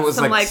 Right, I was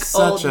some like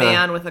old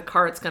man with a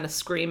cart's gonna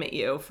scream at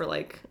you for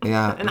like.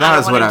 Yeah, that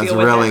was what I was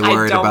really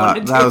worried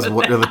about. That was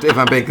what, if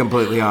I'm being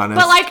completely honest.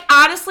 But like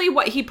honestly,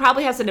 he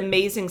probably has an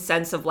amazing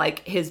sense of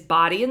like his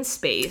body and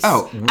space.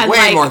 Oh, and way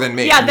like, more than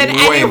me. Yeah,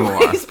 way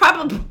more. He's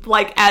probably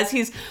like as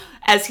he's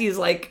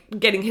like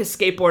getting his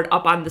skateboard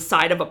up on the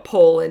side of a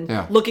pole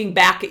and looking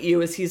back at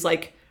you as he's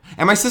like.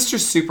 And my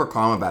sister's super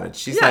calm about it.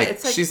 She's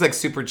she's like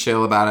super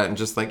chill about it and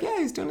just like, yeah,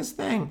 he's doing his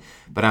thing.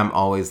 But I'm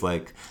always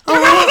like,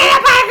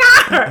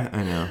 I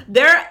know.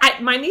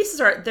 My nieces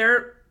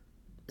they're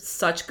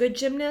such good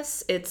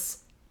gymnasts.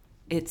 It's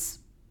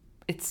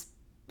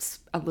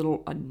a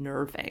little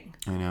unnerving.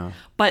 I know.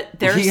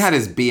 But he had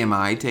his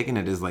BMI taken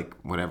at his like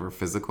whatever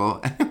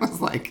physical, and it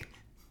was like.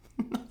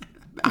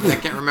 I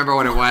can't remember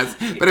what it was,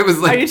 but it was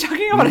like. Are you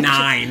talking about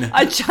 9?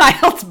 A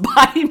child's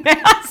body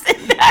mass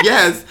index?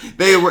 Yes,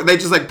 they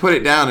just like put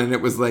it down, and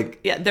it was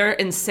like. Yeah, they're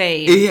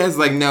insane. He has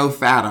like no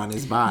fat on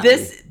his body.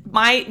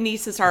 My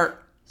nieces are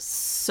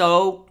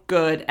so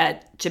good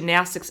at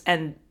gymnastics,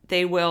 and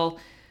they will,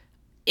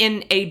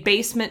 in a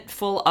basement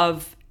full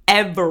of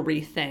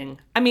everything.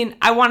 I mean,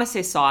 I want to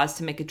say saws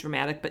to make it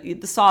dramatic, but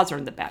the saws are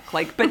in the back.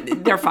 Like,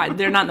 but they're fine.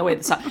 They're not in the way of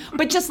the saw.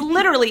 But just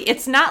literally,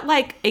 it's not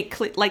like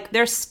like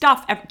there's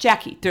stuff.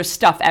 Jackie, there's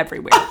stuff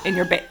everywhere in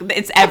your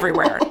it's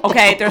everywhere.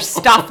 Okay, there's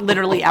stuff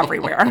literally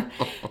everywhere,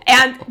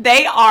 and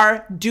they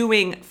are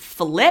doing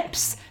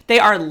flips. They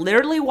are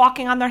literally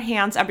walking on their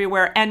hands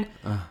everywhere, and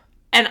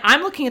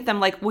I'm looking at them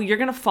like, well, you're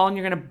gonna fall and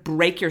you're gonna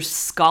break your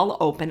skull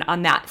open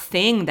on that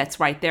thing that's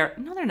right there.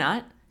 No, they're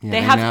not.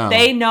 Yeah,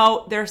 they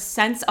know their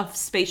sense of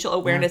spatial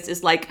awareness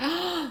is like,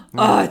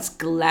 oh, it's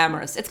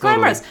glamorous. It's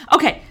glamorous.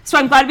 Okay, so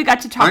I'm glad we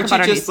got to talk about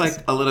our nieces. Aren't you just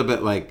like a little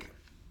bit like,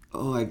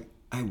 oh,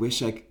 I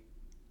wish I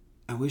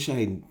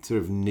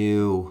sort of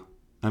knew.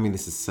 I mean,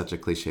 this is such a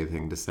cliche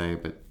thing to say,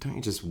 but don't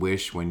you just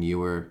wish when you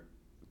were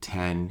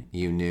 10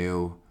 you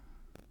knew?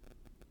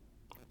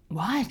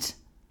 What?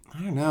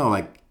 I don't know.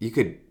 Like you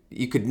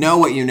could know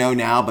what you know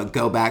now, but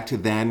go back to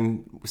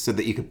then so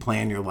that you could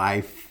plan your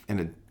life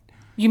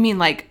You mean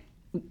like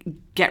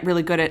get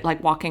really good at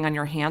like walking on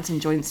your hands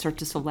and join Cirque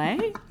du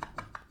Soleil?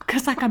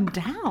 Because like I'm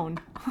down.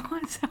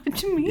 Is that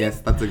what you mean? Yes,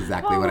 that's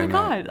exactly what I meant.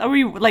 Oh my God. Are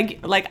we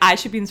like I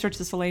should be in Cirque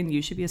du Soleil and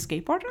you should be a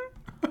skateboarder?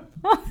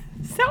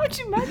 Is that what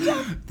you meant,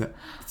 Jeff?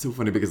 It's so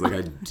funny because like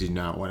I do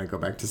not want to go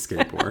back to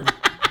skateboard.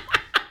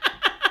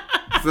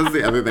 So that's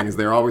the other thing is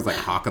they're always like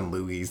Hawk and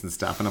Louie and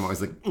stuff, and I'm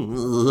always like,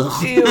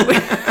 ugh. Ew.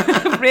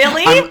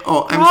 Really?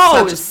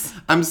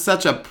 I'm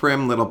such a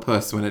prim little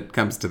puss when it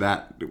comes to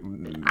that.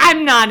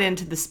 I'm not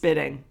into the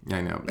spitting.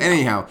 I know.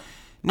 Anyhow,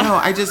 no,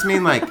 I just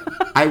mean like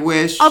I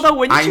wish. Although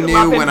wouldn't I you knew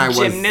love when if I was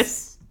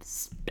gymnasts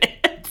spit?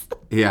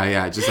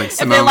 Yeah, just like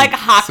Simone, if they like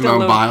hocked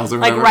Simone Biles or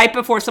whatever. Like right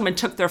before someone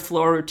took their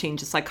floor routine,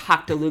 just like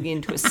hocked a loogie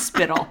into a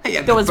spittle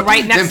that was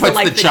right next to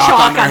like the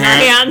chalk on their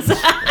hands.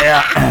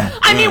 Yeah.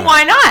 I mean,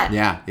 why not?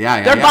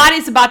 Yeah. Their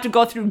body's about to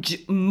go through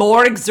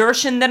more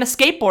exertion than a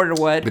skateboarder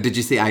would. But did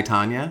you see I,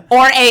 Tonya?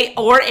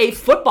 Or a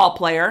football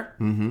player.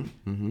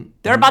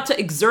 They're about to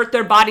exert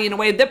their body in a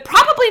way that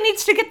probably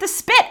needs to get the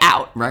spit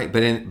out. Right,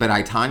 but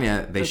I,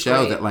 Tonya, they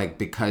show that like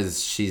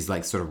because she's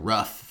like sort of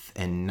rough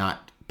and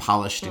not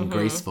polished and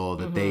graceful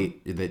that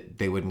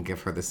they wouldn't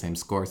give her the same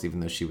scores even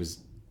though she was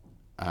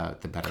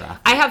the better athlete.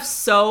 I have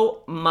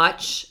so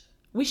much.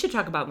 We should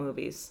talk about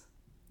movies.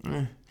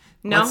 No?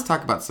 Let's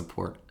talk about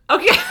support.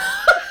 Okay.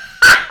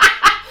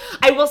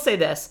 I will say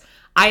this.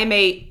 I am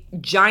a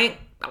giant,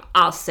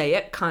 I'll say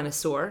it,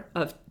 connoisseur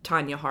of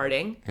Tonya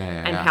Harding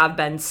and have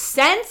been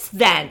since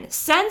then,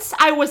 since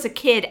I was a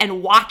kid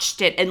and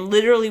watched it and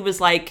literally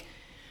was like,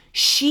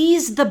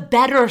 she's the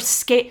better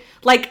skate.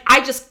 Like,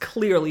 I just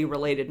clearly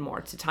related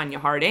more to Tonya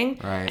Harding.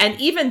 Right. And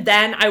even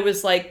then I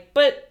was like,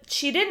 but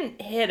she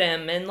didn't hit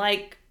him. And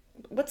like,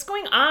 what's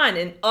going on?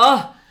 And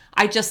I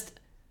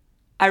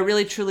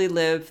really truly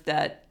live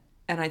that,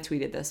 and I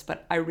tweeted this,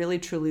 but I really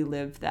truly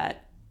live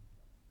that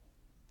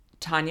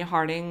Tonya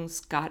Harding's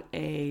got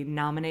a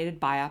nominated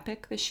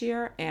biopic this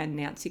year, and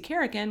Nancy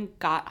Kerrigan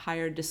got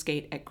hired to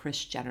skate at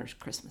Kris Jenner's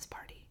Christmas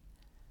party.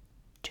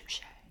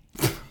 Touche.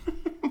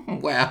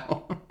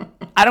 Wow.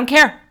 I don't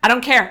care.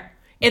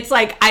 It's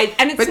like,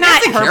 and it's but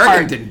not Nancy her Kerrigan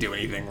part. didn't do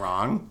anything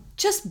wrong.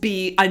 Just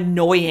be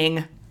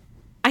annoying.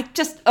 I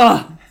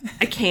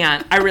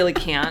can't. I really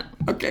can't.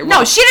 Okay. Well,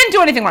 no, she didn't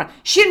do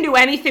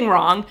anything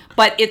wrong.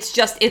 But it's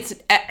just,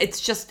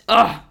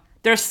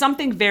 there's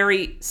something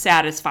very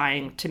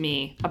satisfying to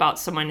me about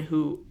someone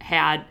who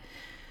had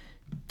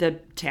the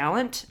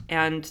talent,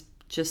 and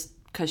just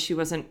because she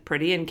wasn't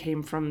pretty and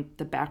came from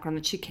the background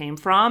that she came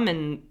from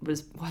and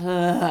was,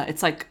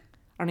 it's like,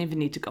 I don't even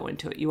need to go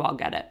into it. You all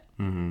get it.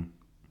 Mm-hmm.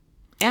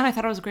 And I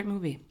thought it was a great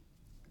movie.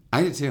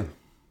 I did too.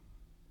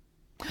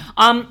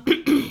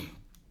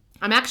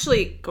 I'm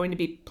actually going to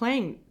be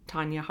playing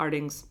Tonya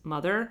Harding's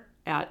mother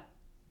at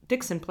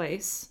Dixon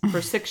Place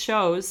for 6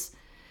 shows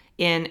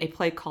in a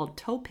play called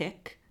Toe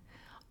Pick.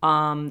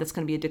 That's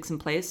going to be at Dixon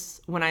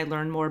Place. When I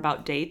learn more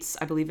about dates,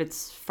 I believe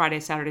it's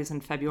Friday, Saturdays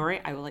in February,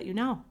 I will let you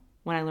know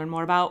when I learn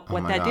more about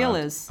what that deal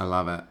is. I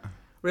love it.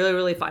 Really,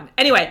 really fun.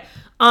 Anyway.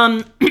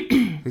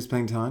 Who's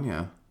playing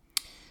Tonya?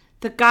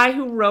 The guy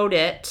who wrote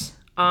it,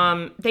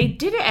 they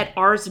did it at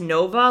Ars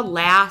Nova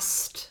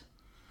last...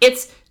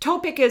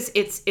 Topic is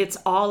it's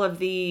all of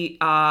the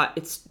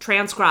it's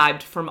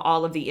transcribed from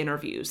all of the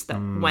interviews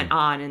that went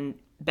on and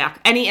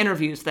back, any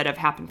interviews that have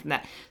happened from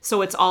that.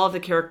 So it's all of the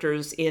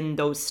characters in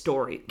those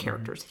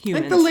humans.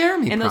 Like the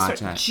Laramie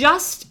Project.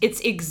 It's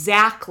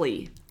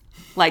exactly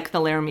like the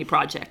Laramie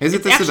Project. Is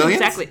it the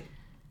civilians? Exactly.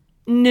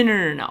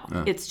 No.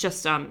 Oh. It's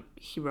just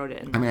he wrote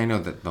it. I mean, I know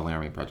that the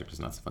Laramie Project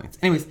is not civilians.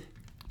 Anyways,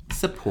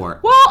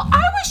 support. Well,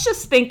 I was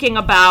just thinking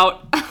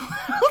about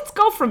let's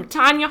go from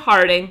Tonya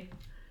Harding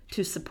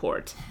to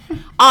support.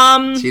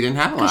 She didn't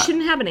have a lot. She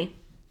didn't have any.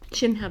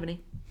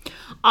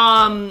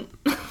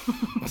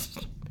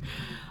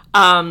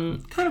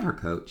 Kind of her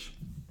coach.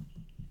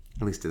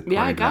 At least to the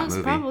I of guess, that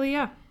movie. probably,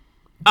 yeah.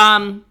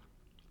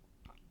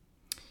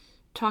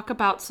 Talk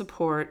about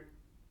support.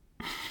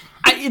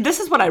 This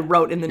is what I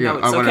wrote in the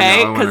notes,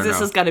 okay? Because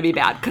this is going to be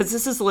bad. Because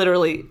this is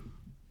literally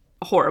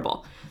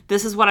horrible.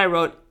 This is what I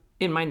wrote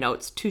in my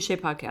notes. Touche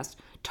Podcast.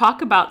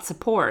 Talk about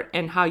support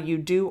and how you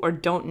do or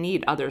don't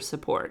need other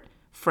support.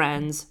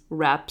 Friends,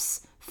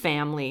 reps,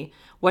 family.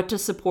 What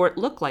does support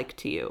look like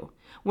to you?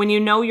 When you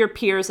know your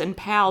peers and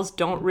pals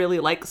don't really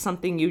like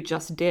something you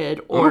just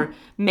did or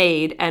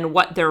made, and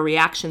what their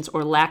reactions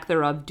or lack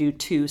thereof do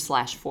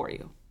to/for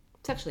you.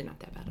 It's actually not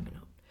that bad of a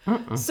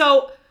note.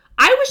 So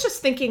I was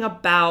just thinking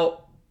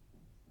about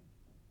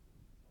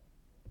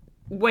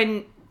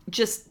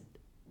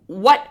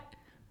what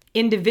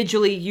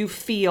individually you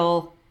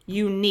feel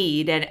you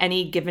need at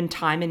any given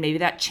time, and maybe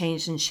that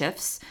changes and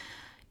shifts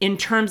in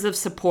terms of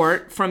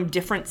support from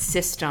different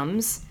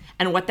systems,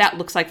 and what that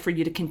looks like for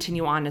you to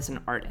continue on as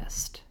an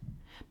artist,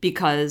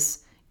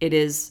 because it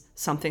is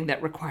something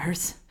that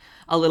requires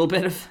a little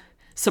bit of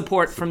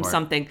support. From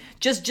something.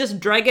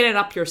 Just dragging it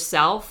up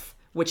yourself,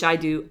 which I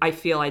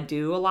feel I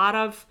do a lot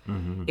of.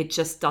 Mm-hmm. It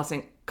just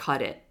doesn't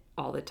cut it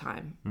all the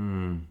time.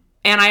 Mm.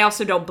 And I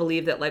also don't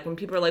believe that, like, when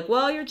people are like,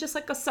 well, you're just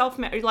like a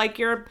self-made, like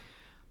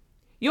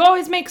you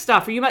always make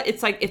stuff, or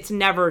it's like, it's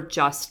never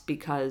just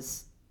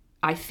because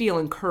I feel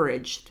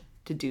encouraged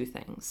to do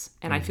things,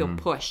 and I feel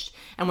pushed.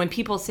 And when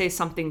people say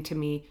something to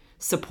me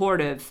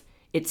supportive,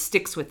 it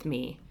sticks with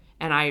me,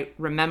 and I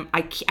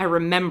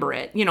remember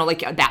it.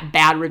 Like that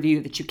bad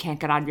review that you can't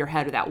get out of your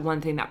head, or that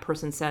one thing that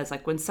person says.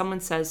 Like when someone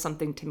says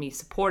something to me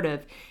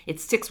supportive, it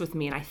sticks with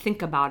me, and I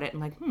think about it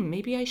and like,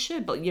 maybe I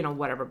should, but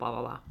whatever, blah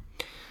blah blah.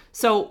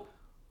 So,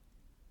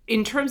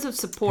 in terms of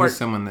support, who's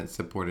someone that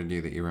supported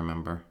you that you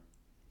remember?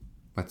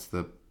 What's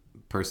the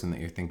person that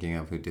you're thinking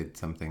of who did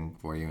something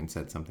for you and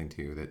said something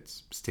to you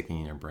that's sticking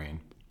in your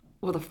brain?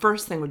 Well, the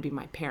first thing would be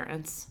my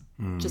parents,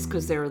 just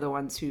because they were the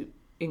ones who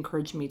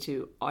encouraged me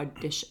to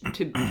audition,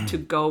 to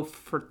go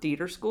for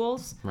theater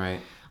schools. Right.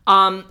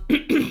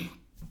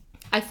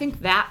 I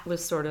think that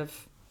was sort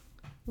of,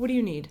 what do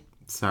you need?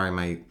 Sorry,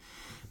 my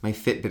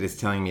Fitbit is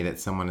telling me that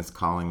someone is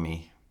calling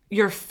me.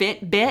 Your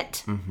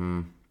Fitbit?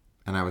 Mm-hmm.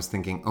 And I was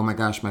thinking, oh my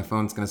gosh, my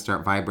phone's going to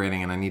start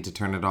vibrating and I need to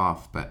turn it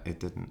off, but it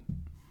didn't.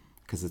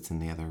 Because it's in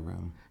the other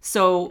room.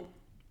 So,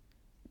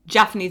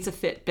 Jeff needs a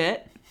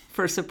Fitbit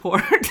for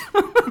support.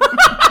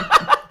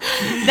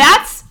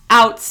 That's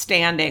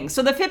outstanding.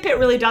 So the Fitbit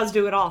really does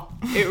do it all.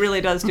 It really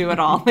does do it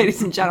all,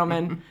 ladies and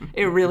gentlemen.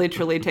 It really,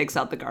 truly takes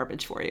out the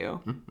garbage for you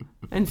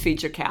and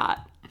feeds your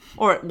cat.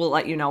 Or it will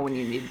let you know when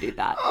you need to do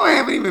that. Oh, I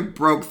haven't even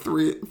broke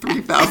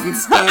 3,000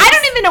 steps. I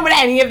don't even know what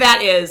any of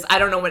that is. I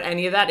don't know what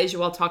any of that is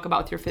you all talk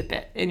about with your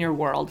Fitbit in your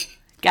world.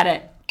 Get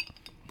it?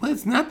 Well,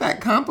 it's not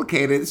that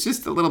complicated. It's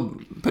just a little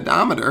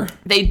pedometer.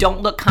 They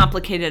don't look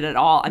complicated at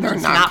all. I'm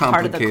just not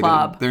part of the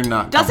club. They're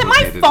not. Doesn't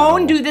my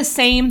phone do the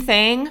same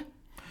thing?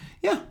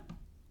 Yeah.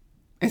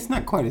 It's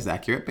not quite as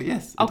accurate, but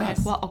yes, it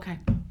does. Well, okay.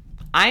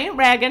 I ain't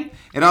ragging.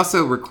 It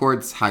also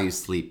records how you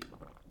sleep.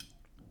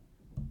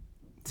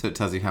 So it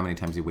tells you how many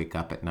times you wake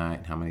up at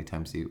night, how many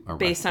times you are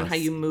based restless. on how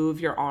you move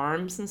your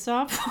arms and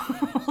stuff.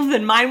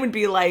 Then mine would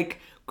be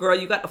like, girl,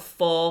 you got a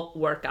full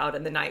workout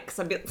in the night because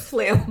I'm getting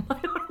flailing my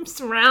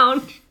arms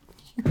around.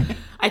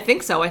 I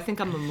think so. I think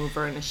I'm a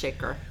mover and a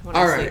shaker when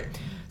I sleep.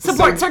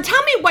 Support. So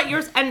tell me what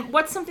yours, and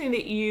what's something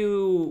that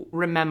you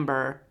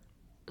remember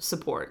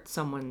support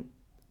someone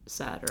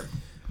said or...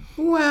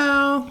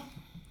 Well,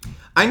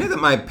 I knew that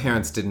my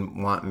parents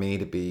didn't want me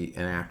to be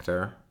an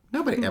actor.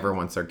 Nobody ever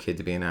wants their kid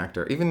to be an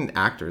actor. Even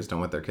actors don't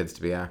want their kids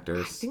to be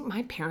actors. I think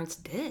my parents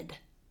did.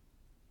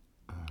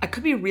 I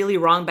could be really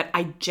wrong, but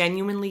I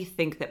genuinely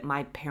think that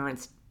my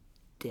parents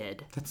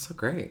did. That's so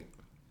great.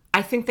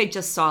 I think they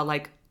just saw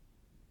like,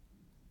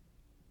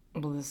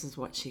 well, this is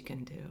what she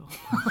can do.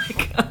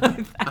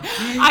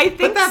 I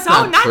think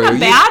so, not in a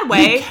bad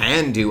way. You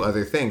can do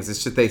other things.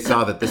 It's just they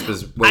saw that this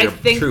was where your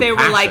think true they were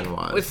passion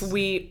like, was. if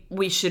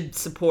we should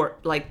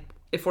support, like,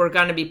 if we're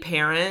going to be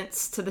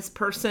parents to this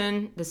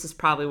person, this is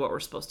probably what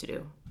we're supposed to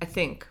do. I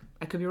think.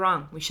 I could be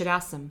wrong. We should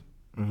ask them.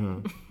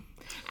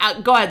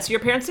 Mm-hmm. Go ahead. So your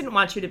parents didn't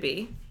want you to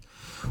be?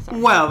 Sorry.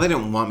 Well, they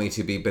didn't want me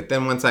to be, but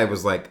then once I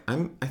was like,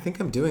 I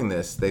think I'm doing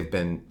this, they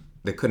couldn't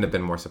have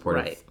been more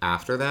supportive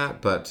after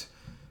that, but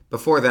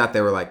before that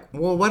they were like,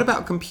 well, what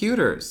about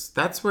computers?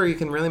 That's where you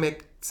can really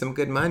make some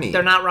good money.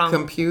 They're not wrong.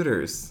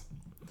 Computers.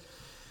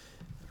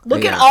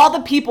 Look at all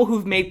the people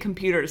who've made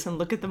computers and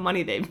look at the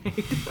money they've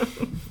made.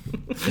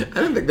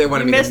 I don't think they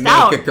wanted me to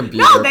make a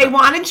computer. No, they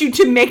wanted you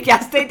to make,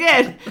 yes, they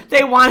did.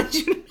 They wanted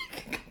you to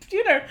make a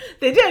computer.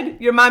 They did.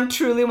 Your mom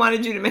truly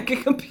wanted you to make a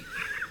computer.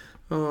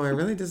 Oh, I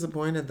really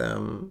disappointed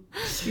them.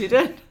 You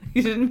did?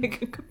 You didn't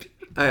make a computer?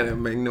 I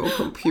didn't make no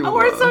computer. Oh,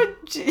 we're so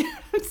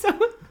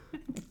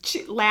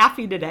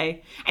laughy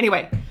today.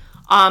 Anyway,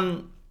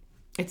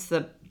 it's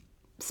the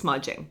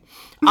smudging.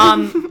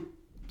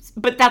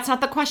 But that's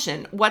not the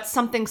question. What's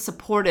something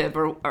supportive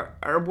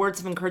or words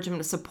of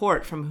encouragement to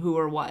support from who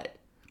or what?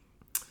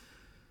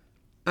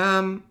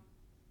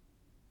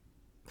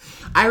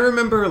 I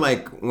remember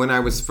like when I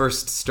was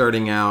first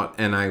starting out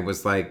and I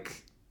was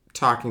like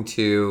talking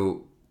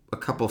to a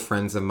couple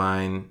friends of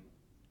mine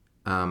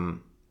who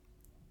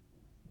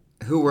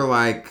were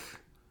like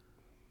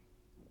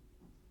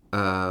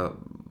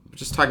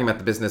just talking about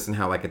the business and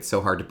how like it's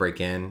so hard to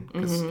break in.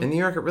 Because in New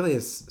York it really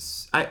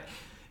is...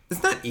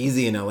 It's not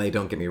easy in LA,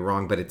 don't get me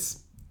wrong, but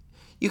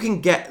you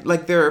can get,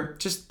 like, there are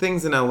just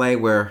things in LA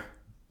where,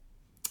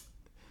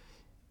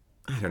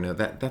 I don't know,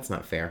 that's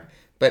not fair.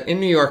 But in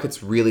New York,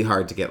 it's really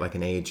hard to get, like,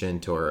 an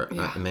agent or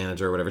a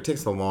manager or whatever. It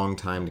takes a long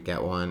time to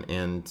get one.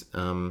 And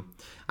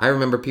I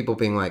remember people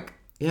being like,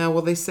 yeah,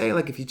 well, they say,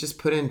 like, if you just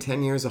put in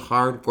 10 years of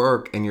hard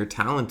work and you're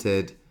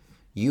talented,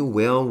 you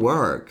will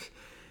work.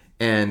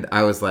 And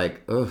I was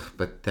like, ugh,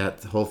 but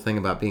that whole thing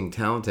about being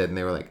talented. And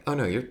they were like, oh,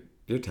 no,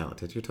 you're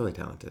talented. You're totally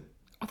talented.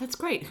 Oh, that's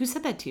great. Who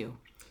said that to you?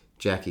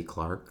 Jackie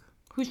Clark.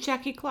 Who's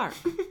Jackie Clark?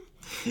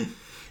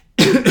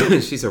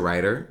 She's a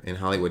writer in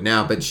Hollywood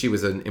now, but she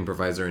was an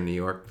improviser in New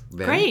York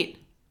then. Great.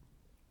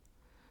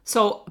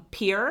 So,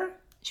 peer?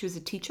 She was a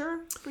teacher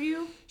for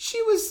you?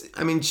 She's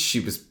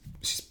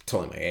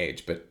totally my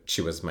age, but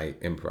she was my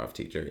improv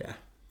teacher, yeah.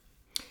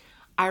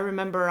 I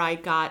remember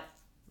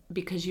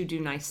because you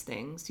do nice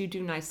things. You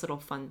do nice little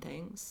fun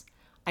things.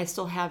 I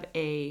still have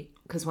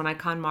because when I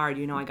KonMar'd,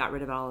 I got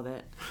rid of all of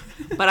it.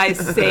 But I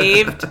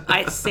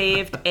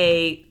saved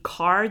a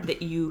card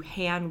that you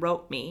hand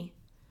wrote me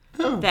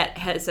that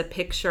has a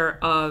picture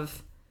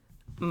of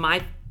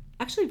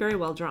actually very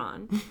well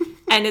drawn.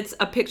 And it's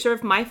a picture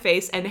of my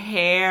face and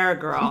hair,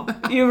 girl.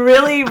 You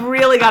really,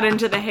 really got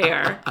into the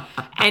hair.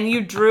 And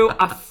you drew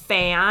a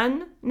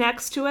fan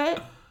next to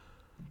it.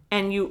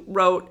 And you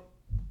wrote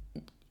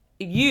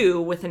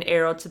you with an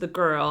arrow to the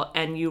girl.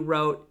 And you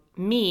wrote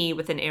me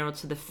with an arrow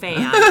to the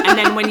fan. And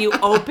then when you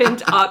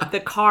opened up the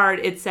card,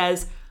 it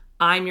says,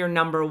 I'm your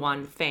number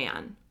one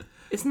fan.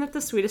 Isn't that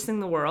the sweetest thing in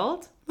the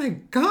world? My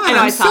God,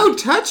 I'm so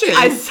touching.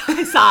 I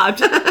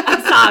sobbed.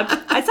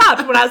 I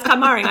sobbed when I was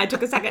KonMar'ing. I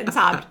took a second and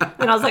sobbed.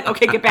 And I was like,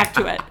 okay, get back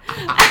to it.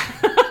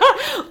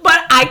 But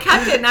I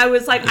kept it. And I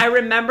was like, I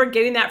remember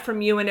getting that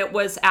from you. And it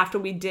was after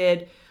we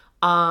did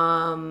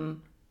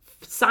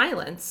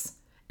Silence.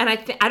 And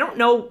I don't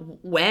know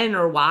when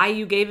or why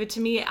you gave it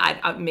to me.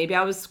 Maybe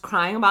I was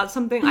crying about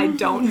something. I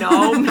don't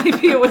know.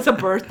 Maybe it was a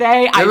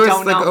birthday. I don't know.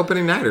 It was like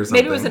opening night or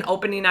something. Maybe it was an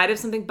opening night of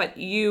something. But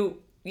you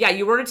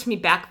wrote it to me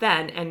back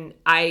then, and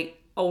I've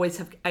always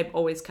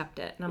kept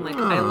it. And I'm like,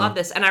 I love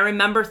this. And I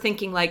remember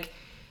thinking, like,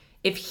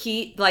 if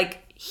he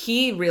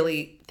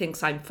really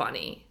thinks I'm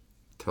funny.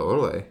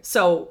 Totally.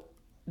 So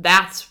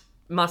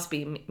must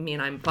be me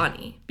and I'm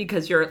funny,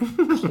 because you're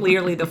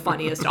clearly the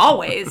funniest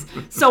always.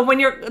 So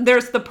when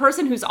there's the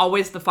person who's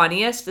always the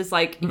funniest is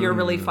like, you're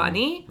really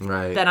funny.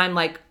 Right. Then I'm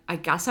like, I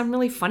guess I'm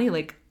really funny.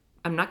 Like,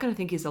 I'm not going to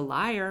think he's a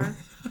liar.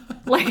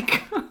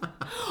 Like,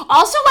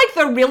 also, like,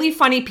 the really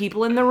funny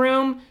people in the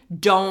room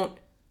don't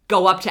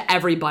go up to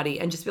everybody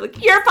and just be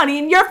like, you're funny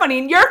and you're funny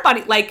and you're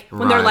funny. Like,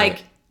 when they're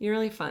like, you're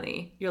really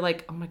funny. You're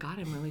like, oh my God,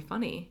 I'm really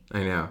funny.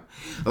 I know.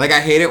 Like, I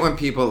hate it when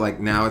people, like,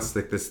 now it's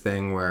like this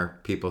thing where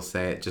people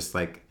say it just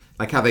like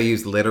how they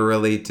use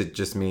literally to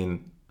just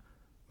mean,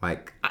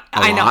 like,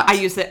 I know. I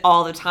use it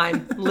all the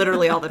time.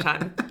 Literally all the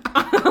time.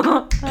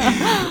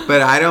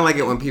 But I don't like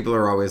it when people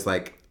are always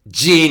like,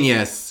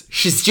 genius.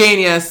 She's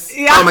genius.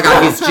 Yeah. Oh my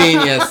God, he's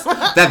genius.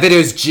 That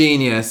video's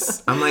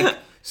genius. I'm like,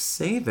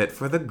 save it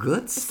for the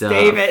good stuff.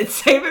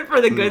 Save it for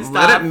the good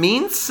stuff. Let it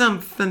mean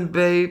something,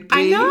 baby.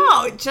 I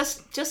know.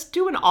 Just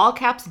do an all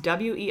caps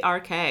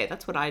WERK.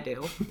 That's what I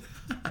do.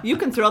 You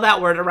can throw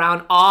that word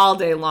around all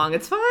day long.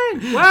 It's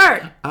fine.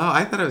 Word. Oh,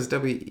 I thought it was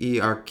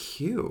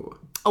WERQ.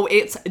 Oh,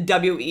 it's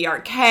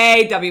WERK,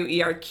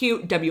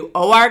 WERQ,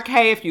 WORK.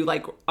 If you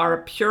like are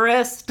a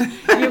purist,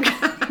 you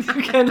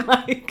can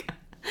like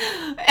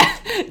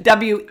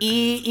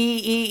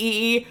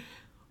WEEERQQQQ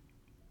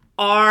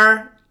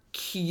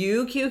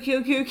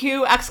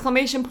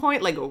exclamation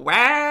point, like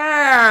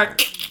where?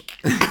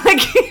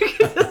 Like you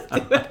can just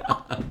do it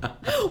all.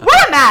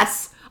 What a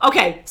mess.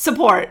 Okay,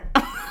 support.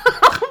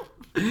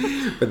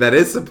 But that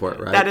is support,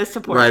 right? That is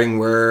support. Writing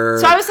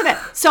words. So I was saying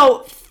that.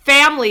 So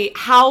family,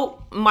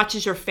 how much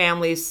is your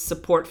family's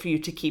support for you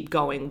to keep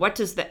going? What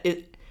does that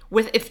if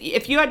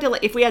you had to,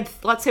 if we had,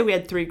 let's say we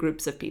had 3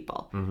 groups of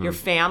people, your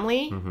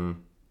family,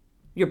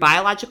 your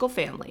biological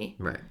family,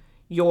 right,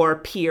 your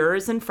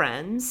peers and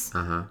friends,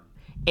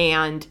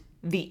 and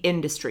the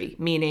industry,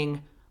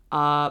 meaning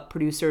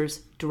producers,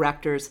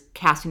 directors,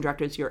 casting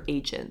directors, your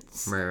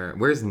agents. Right.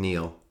 Where's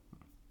Neil,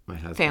 my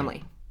husband?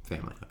 Family.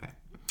 Okay.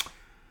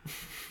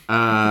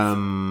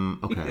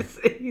 Okay.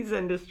 He's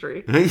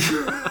industry.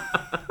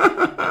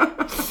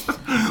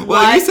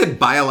 Well, you said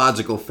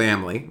biological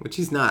family, which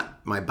he's not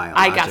my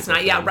biological. I guess not.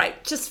 Family. Yeah,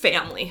 right. Just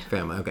family.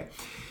 Family. Okay.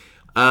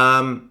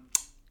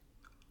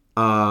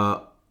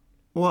 Well,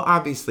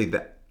 obviously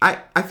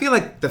I feel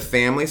like the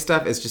family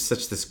stuff is just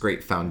such this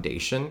great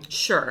foundation.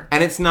 Sure.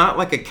 And it's not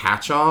like a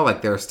catch-all.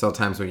 Like, there are still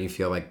times when you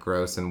feel like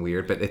gross and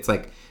weird, but it's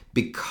like,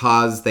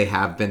 because they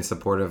have been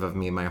supportive of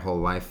me my whole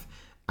life,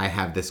 I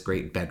have this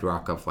great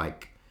bedrock of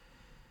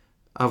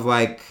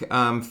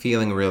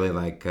feeling really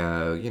like,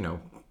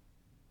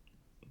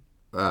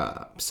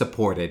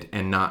 supported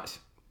and not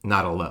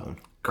alone.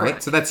 Right?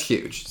 Correct. So that's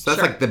huge. So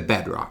that's like the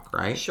bedrock,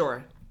 right?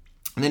 Sure.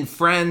 And then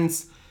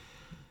friends,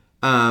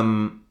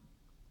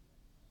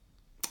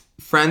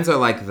 friends are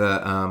like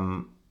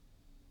the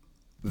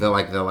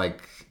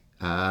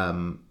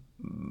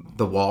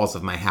walls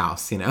of my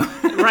house, you know?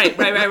 Right.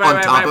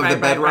 On top of the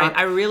bedrock. Right.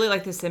 I really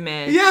like this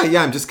image.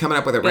 Yeah, I'm just coming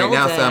up with it right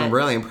now, Build so I'm it.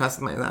 really impressed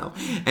with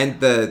myself. And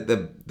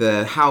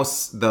the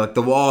house,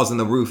 the walls and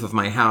the roof of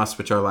my house,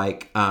 which are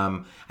like,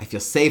 I feel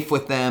safe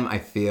with them, I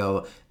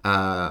feel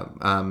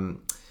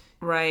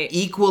right,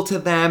 equal to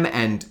them,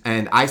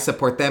 and I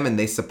support them and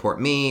they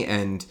support me,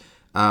 and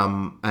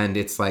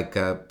it's like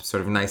a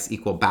sort of nice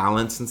equal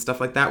balance and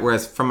stuff like that.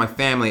 Whereas from my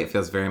family, it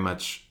feels very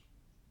much,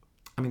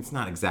 I mean, it's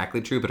not exactly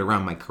true, but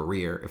around my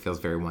career, it feels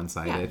very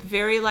one-sided. yeah,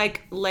 very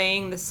like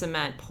laying the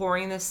cement,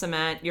 pouring the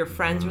cement. Your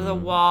friends are the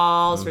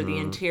walls or the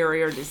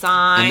interior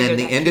design. And then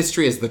the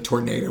industry is the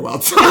tornado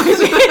outside.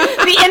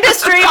 the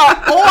industry,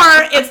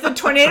 or it's the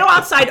tornado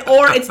outside,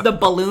 or it's the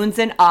balloons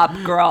and up,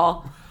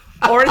 girl.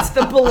 Or it's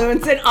the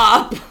balloons and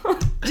up.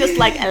 Just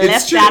like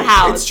lift that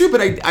house. It's true,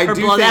 but I or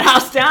do blow think, that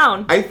house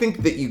down. I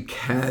think that you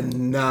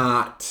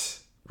cannot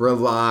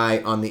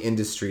rely on the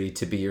industry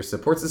to be your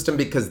support system,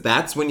 because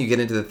that's when you get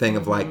into the thing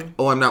of like,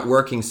 oh, I'm not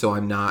working, so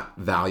I'm not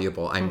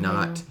valuable. I'm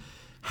not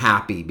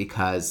happy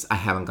because I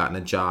haven't gotten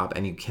a job,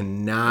 and you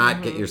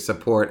cannot get your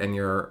support and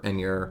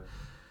your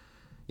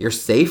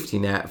safety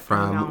net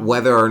from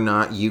whether or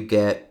not you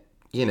get,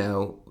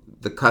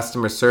 the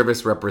customer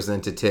service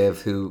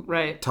representative who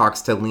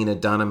talks to Lena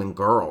Dunham and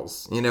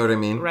girls. You know what I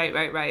mean?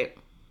 Right.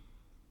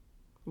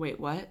 Wait,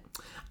 what?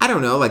 I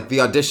don't know, like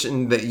the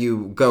audition that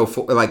you go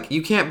for, like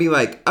you can't be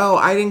like, oh,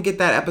 I didn't get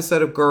that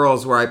episode of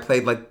Girls where I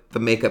played like the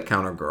makeup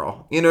counter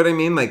girl. You know what I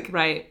mean? Like,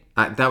 right.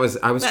 I was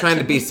trying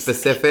to be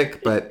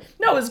specific, but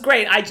no, it was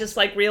great. I just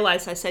like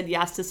realized I said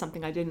yes to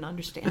something I didn't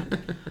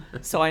understand,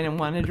 so I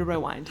wanted to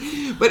rewind.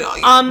 But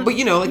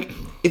like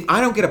if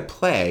I don't get a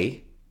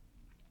play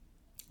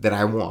that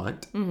I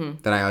want,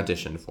 that I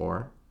auditioned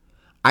for,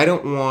 I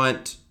don't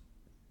want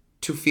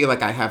to feel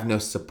like I have no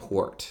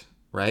support,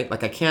 right?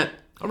 Like I can't.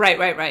 Right.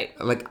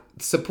 Like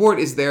support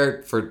is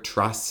there for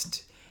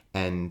trust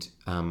and,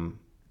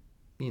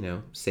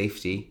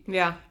 safety.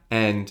 Yeah.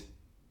 And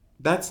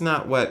that's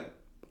not what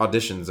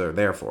auditions are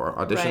there for.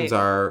 Auditions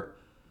are,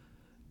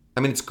 I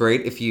mean, it's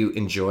great if you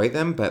enjoy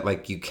them, but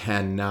like you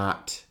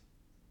cannot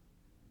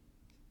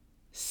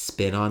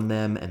spin on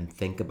them and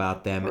think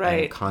about them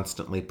and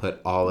constantly put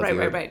all of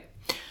your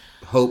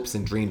hopes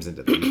and dreams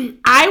into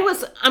them. I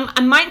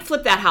might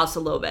flip that house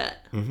a little bit.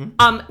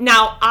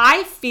 Now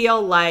I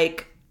feel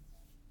like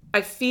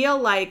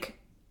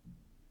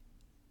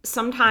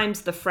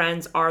sometimes the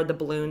friends are the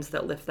balloons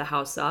that lift the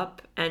house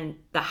up, and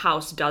the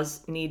house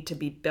does need to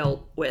be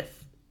built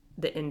with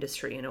the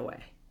industry in a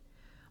way.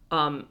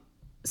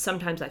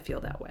 Sometimes I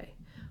feel that way.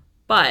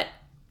 But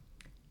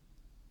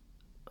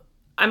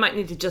I might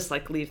need to just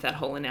like leave that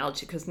whole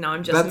analogy because now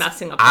I'm just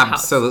messing up the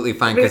house. Absolutely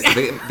fine, because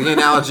the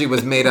analogy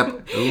was made up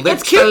literally.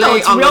 It's cute though.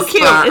 It's on real the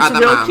cute. spot It's at the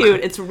real moment. cute.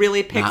 It's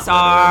really Pixar.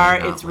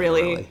 Not It's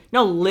really literally.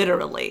 no,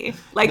 literally.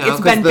 Like No, it's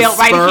 'cause been the built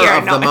right spur here.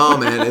 of No, the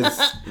moment is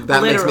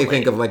that makes me Literally.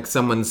 think of like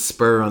someone's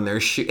spur on their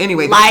shoe.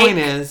 Anyway, the like point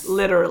is,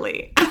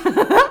 literally.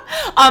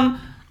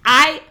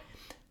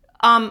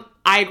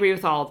 I agree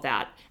with all of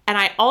that, and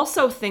I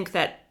also think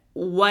that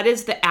what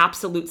is the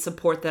absolute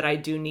support that I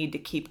do need to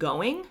keep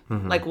going?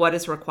 Like what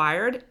is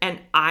required? And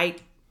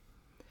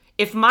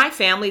if my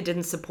family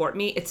didn't support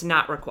me, it's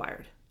not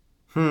required.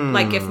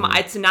 Like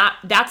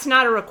that's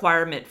not a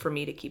requirement for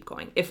me to keep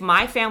going. If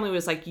my family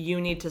was like, you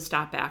need to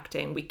stop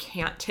acting, we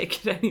can't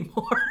take it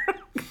anymore.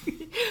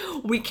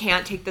 We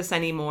can't take this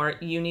anymore.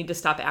 You need to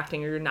stop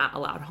acting or you're not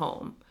allowed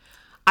home.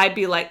 I'd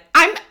be like,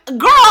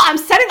 I'm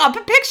setting up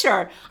a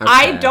picture.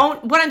 Okay.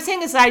 What I'm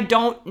saying is that I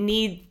don't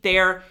need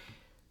their,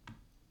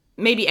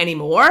 maybe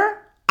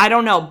anymore. I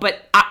don't know,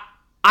 but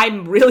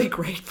I'm really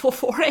grateful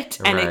for it,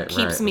 and it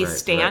keeps me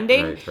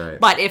standing. Right.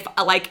 But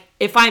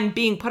if I'm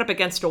being put up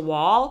against a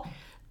wall,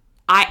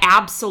 I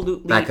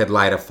absolutely that could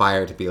light a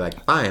fire to be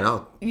like, fine,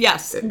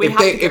 yes, we have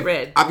to get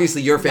rid.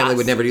 Obviously, your family Yes.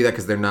 would never do that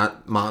because they're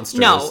not monsters.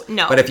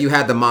 No. But if you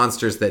had the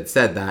monsters that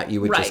said that,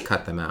 you would just Right.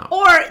 cut them out.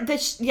 Or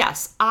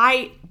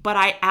but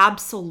I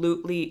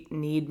absolutely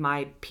need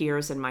my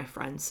peers and my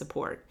friends'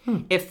 support.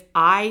 If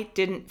I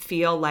didn't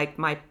feel like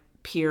my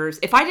peers,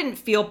 if I didn't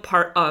feel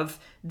part of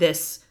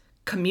this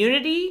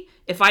community,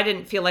 if I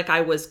didn't feel like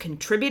I was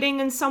contributing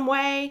in some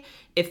way,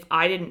 if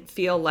I didn't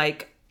feel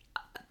like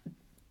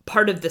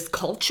part of this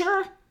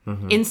culture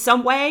in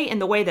some way, in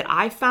the way that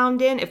I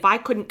found if I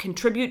couldn't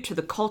contribute to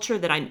the culture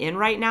that I'm in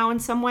right now in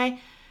some way,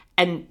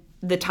 and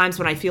the times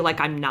when I feel like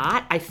I'm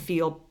not, I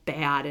feel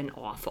bad and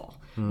awful.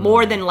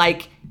 More than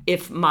like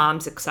if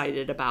mom's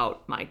excited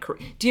about my career.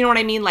 Do you know what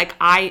I mean? Like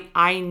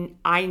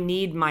I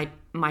need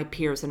my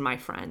peers and my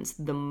friends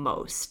the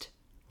most.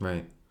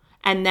 Right.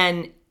 And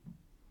then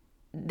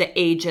the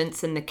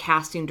agents and the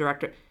casting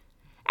director.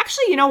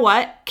 Actually, you know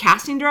what?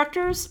 Casting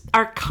directors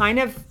are kind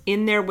of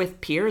in there with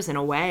peers in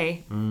a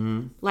way.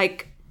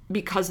 Like,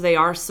 because they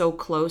are so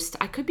close.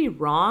 I could be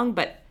wrong,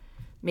 but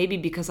maybe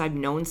because I've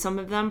known some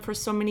of them for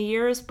so many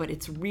years, but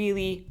it's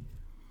really,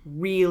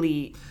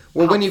 really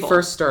Well, when you helpful.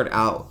 first start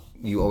out,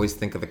 you always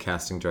think of a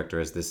casting director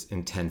as this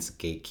intense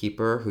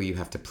gatekeeper who you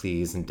have to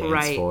please and dance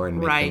Right, for and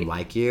make right. them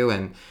like you.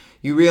 And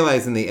you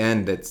realize in the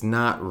end it's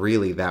not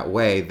really that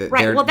way. That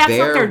Right, they're well, that's not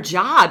there- their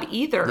job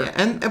either.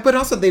 Yeah, but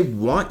also they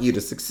want you to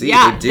succeed.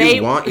 Yeah,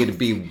 they want you to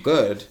be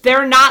good.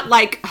 They're not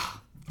like,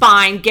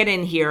 fine, get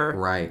in here.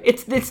 Right.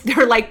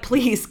 They're like,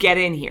 please get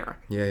in here.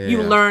 Yeah,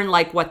 You yeah. learn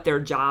like what their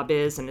job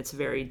is, and it's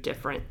very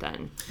different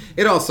than.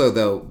 It also,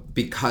 though,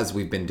 because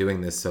we've been doing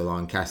this so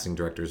long, casting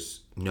directors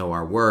know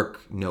our work,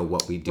 know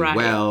what we do Right.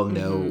 well,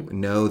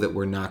 know that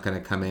we're not going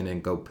to come in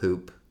and go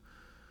poop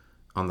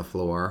on the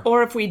floor.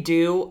 Or if we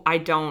do, I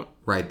don't.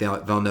 Right,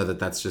 they'll know that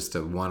that's just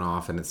a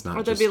one-off and it's not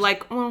Or they'll just... be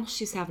like, well,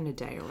 she's having a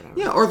day or whatever.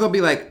 Yeah, or they'll be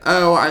like,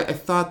 oh, I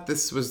thought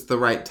this was the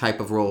right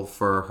type of role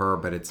for her,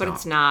 but it's But not.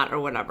 it's not, or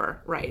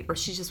whatever. Right. Or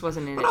she just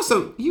wasn't in But it.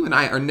 also, you and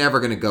I are never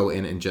going to go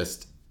in and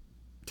just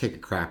take a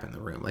crap in the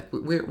room. Like,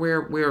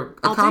 we're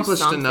I'll do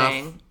accomplished enough.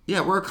 something.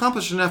 Yeah, we're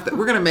accomplished enough that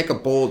we're going to make a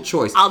bold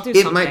choice. I'll do It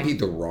might something. be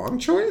the wrong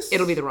choice.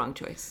 It'll be the wrong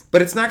choice.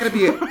 But it's not going to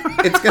be...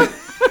 It's going to...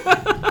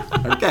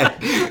 Okay.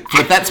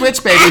 Flip that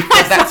switch, baby.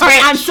 Flip that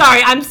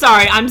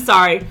Sorry, I'm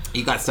sorry.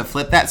 You got to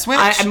flip that switch.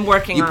 I'm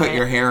working you on put it.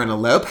 your hair in a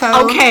low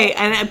pose. Okay,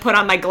 and I put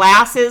on my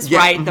glasses, Yeah,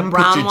 right? The put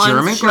brown your ones,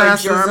 German sure,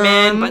 glasses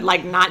German, on. but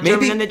like not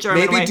German in the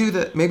German way.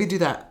 Maybe do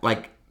that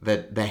like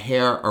the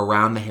hair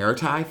around the hair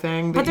tie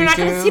thing. But they're not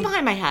going to see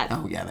behind my head.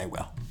 Oh yeah, they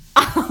will.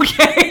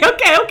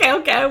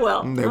 Okay, I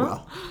will. They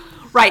will.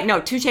 Right, no,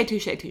 touche.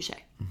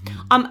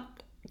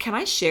 Can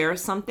I share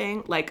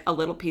something, like a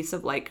little piece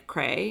of like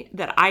cray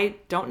that I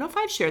don't know if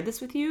I've shared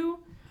this with you,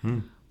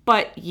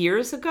 but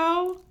years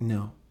ago,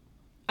 No.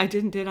 I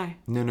didn't, did I?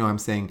 No, I'm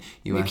saying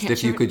you asked can't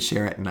if you share it? could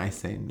share it, and I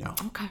say no.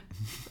 Okay.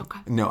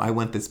 No, I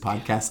want this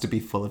podcast to be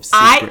full of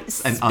I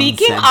secrets and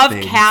speaking unsaid of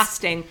things.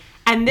 casting,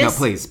 and No,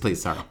 this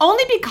please, sorry.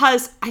 only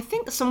because I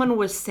think someone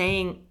was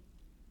saying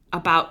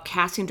about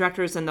casting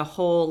directors and the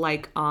whole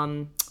like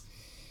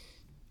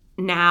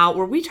now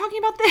were we talking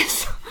about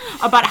this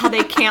about how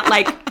they can't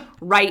like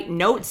write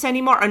notes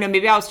anymore? Or no,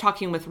 maybe I was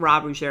talking with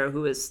Rob Ruggiero,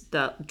 who is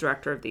the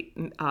director of the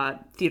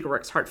Theater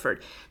Works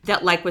Hartford,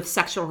 that like with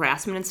sexual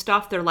harassment and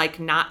stuff, they're like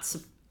not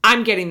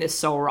I'm getting this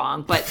so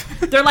wrong, but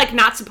they're like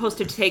not supposed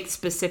to take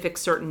specific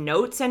certain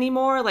notes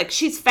anymore. Like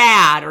she's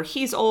fat or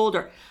he's old,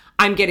 or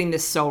I'm getting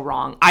this so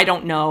wrong. I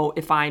don't know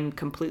if I'm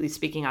completely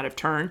speaking out of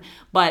turn,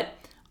 but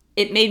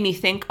it made me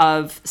think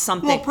of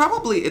something. Well,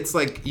 probably it's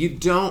like you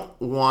don't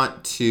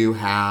want to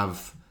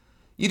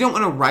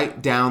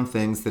write down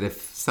things that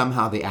if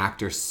somehow the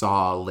actor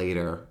saw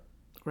later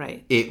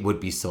Right. it would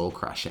be soul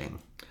crushing.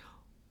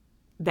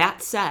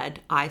 That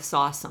said, I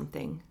saw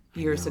something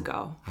years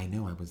ago. I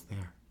know, I was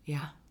there.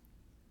 Yeah.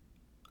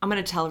 I'm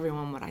going to tell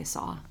everyone what I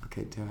saw.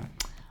 Okay, do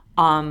it.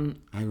 I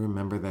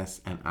remember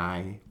this, and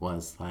I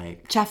was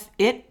like... Jeff,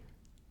 it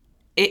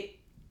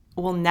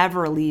will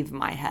never leave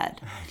my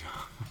head. I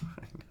know.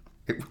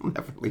 It will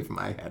never leave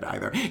my head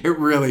either. It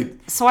really...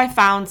 So I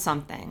found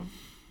something.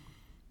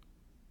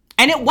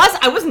 And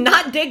I was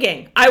not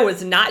digging.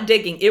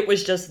 It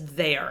was just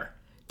there.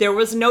 There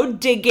was no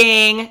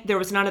digging. There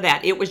was none of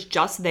that. It was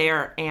just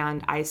there.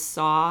 And I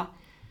saw,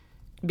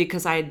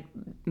 because I had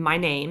my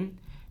name,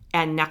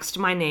 and next to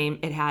my name,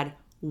 it had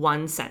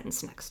one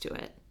sentence next to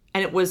it.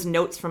 And it was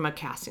notes from a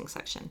casting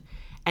section.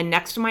 And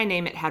next to my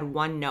name, it had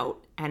one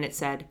note, and it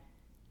said,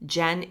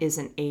 Jen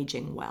isn't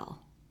aging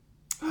well.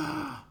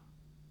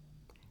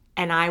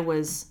 And I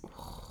was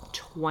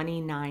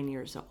 29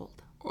 years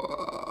old.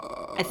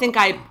 I think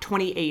I'm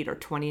 28 or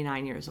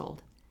 29 years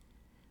old.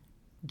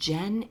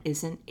 Jen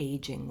isn't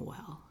aging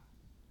well.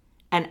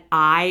 And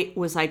I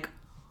was like,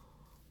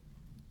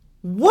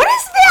 what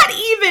is that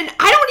even?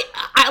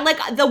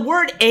 Like the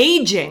word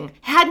aging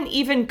hadn't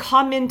even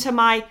come into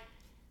my,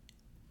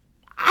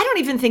 I don't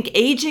even think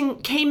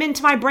aging came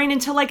into my brain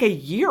until like a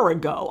year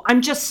ago.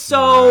 I'm just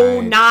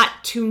so not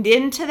tuned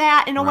into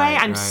that in a way.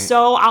 I'm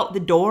so out the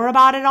door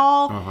about it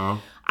all. Uh-huh.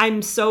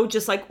 I'm so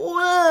just like,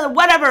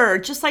 whatever,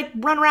 just like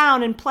run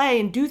around and play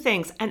and do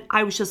things. And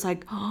I was just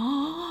like,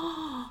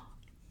 oh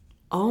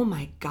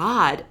my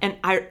God. And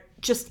I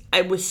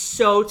was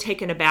so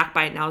taken aback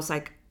by it. And I was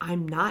like,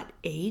 I'm not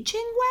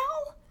aging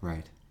well?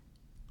 Right.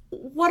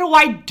 What do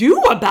I do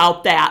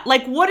about that?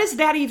 Like, what is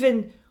that?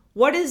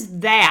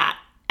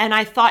 And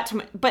I thought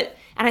and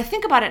I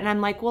think about it and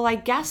I'm like, well, I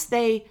guess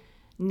they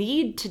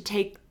need to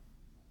take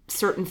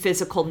certain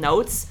physical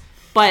notes,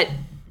 but...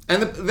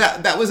 And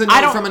that was a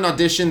note from an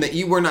audition that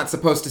you were not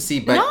supposed to see,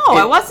 but... No,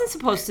 I wasn't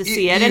supposed to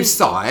see it. You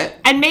saw it.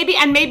 And maybe...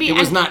 It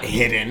was not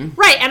hidden.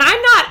 Right, and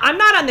I'm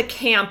not on the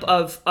camp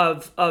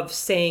of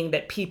saying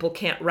that people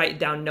can't write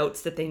down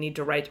notes that they need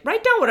to write.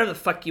 Write down whatever the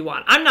fuck you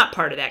want. I'm not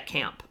part of that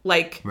camp.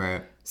 Like...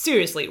 Right.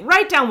 Seriously,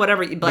 write down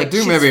whatever you like.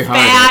 She's maybe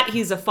fat.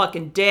 He's a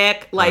fucking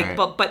dick. Like,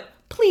 right. but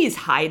please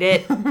hide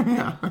it.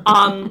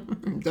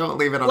 Don't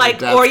leave it on like,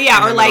 the desk. Or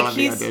like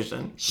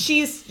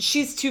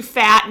she's too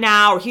fat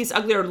now, or he's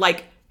ugly, or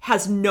like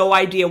has no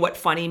idea what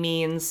funny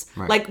means.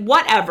 Right. Like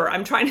whatever.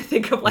 I'm trying to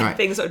think of like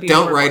things that would be.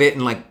 Don't write it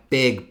in like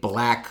big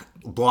black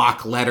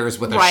block letters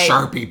with a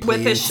Sharpie, please.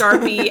 With a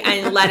Sharpie,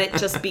 and let it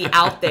just be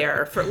out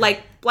there for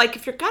like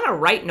if you're gonna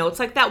write notes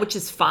like that, which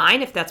is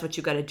fine if that's what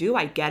you got to do.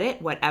 I get it,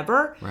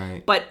 whatever.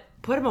 Right. But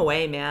put them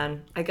away,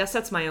 man. I guess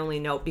that's my only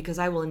note because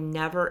I will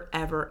never,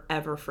 ever,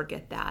 ever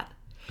forget that.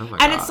 Oh my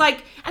God. It's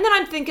like, and then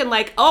I'm thinking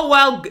like, oh,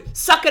 well,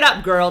 suck it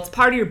up, girl. It's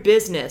part of your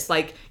business.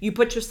 Like, you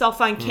put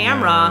yourself on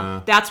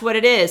camera. That's what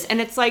it is.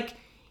 And it's like,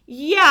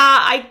 yeah,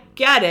 I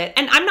get it.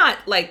 And I'm not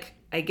like,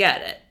 I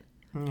get it.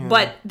 Yeah.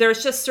 But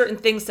there's just certain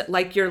things that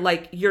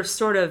you're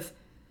sort of,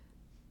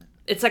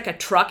 it's like a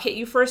truck hit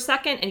you for a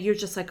second and you're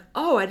just like,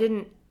 oh, I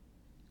didn't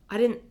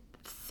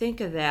think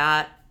of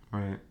that.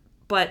 Right.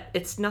 But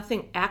it's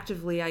nothing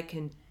actively I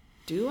can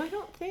do, I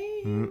don't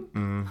think.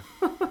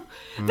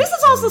 This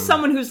is also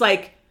someone who's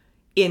like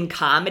in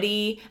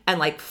comedy and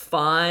like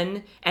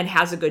fun and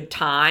has a good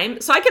time.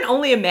 So I can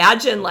only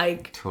imagine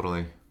like...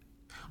 Totally.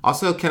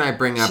 Also, can I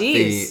bring up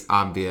the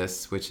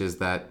obvious, which is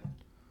that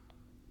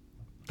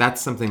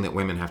that's something that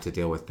women have to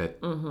deal with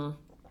that... Mm-hmm.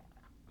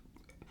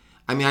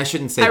 I mean, I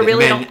shouldn't say that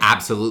men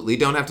absolutely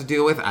don't have to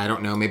deal with. I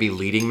don't know. Maybe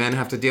leading men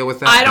have to deal with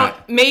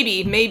that.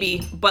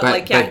 Maybe. But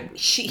like, yeah,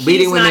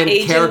 leading women,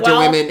 character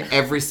well. women,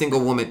 every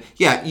single woman.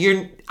 Yeah,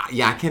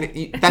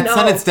 that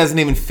sentence doesn't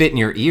even fit in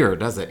your ear,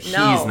 does it?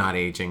 No. He's not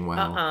aging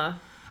well.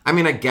 I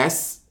mean, I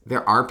guess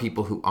there are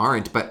people who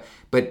aren't, but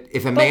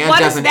if a man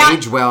doesn't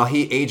age well,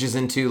 he ages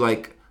into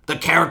like the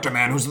character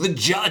man who's the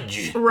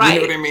judge. Right.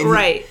 You know what I mean?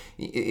 Right.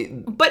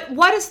 But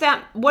what does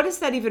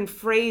that even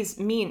phrase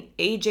mean?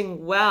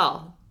 Aging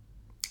well.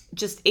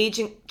 Just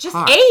aging,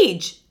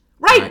 age.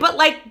 Right, but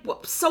like,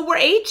 so we're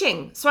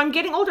aging. So I'm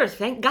getting older,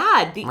 thank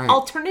God. The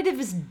alternative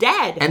is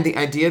dead. And the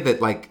idea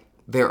that like,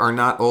 there are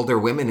not older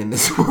women in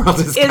this world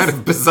is kind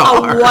of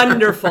bizarre.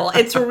 Wonderful.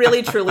 It's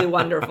really, truly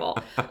wonderful.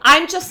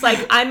 I'm just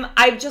like,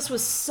 I just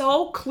was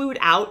so clued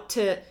out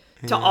to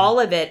all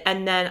of it.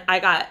 And then I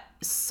got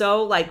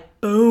so like,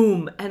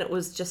 boom. And it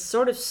was just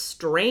sort of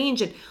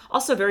strange and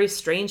also very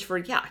strange for,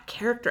 a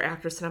character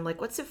actress. And I'm like,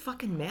 what's it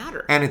fucking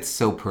matter? And it's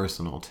so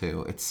personal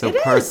too. It's so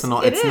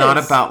personal. It's not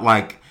about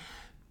like,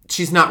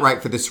 she's not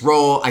right for this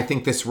role. I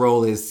think this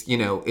role is,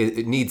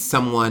 it needs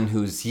someone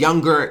who's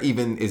younger,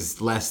 even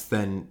is less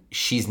than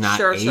she's not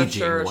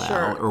aging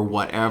well or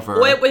whatever.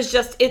 Well, it's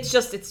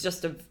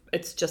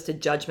just a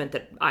judgment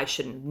that I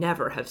should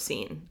never have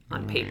seen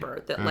on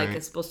paper that like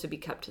is supposed to be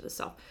kept to the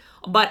self.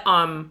 But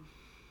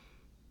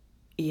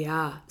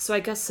yeah. So I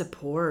guess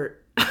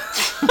support.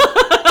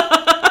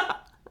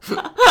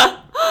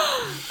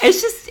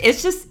 It's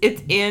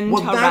interesting.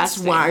 Well, that's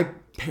why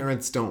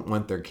parents don't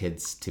want their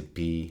kids to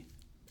be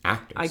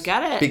actors. I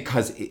get it.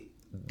 Because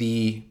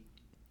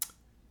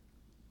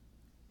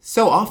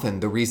so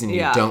often the reason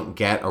you don't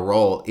get a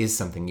role is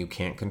something you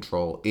can't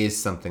control, is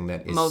something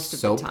that is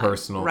so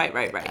personal.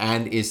 Right.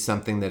 And is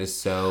something that is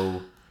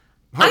so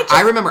hard.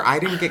 I remember I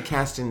didn't get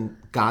cast in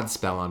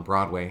Godspell on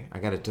Broadway. I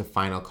got it to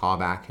final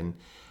callback, and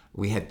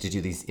we had to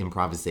do these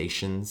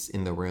improvisations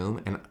in the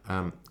room. And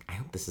I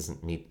hope this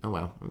isn't me. Oh,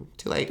 well,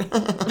 too late.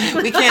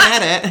 We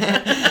can't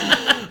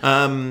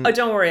edit.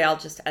 Don't worry. I'll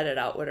just edit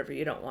out whatever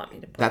you don't want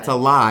me to put. That's a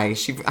lie.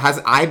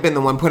 I've been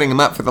the one putting them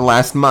up for the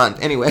last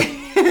month. Anyway.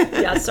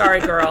 Yeah, sorry,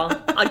 girl.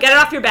 I'll get it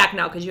off your back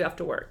now because you have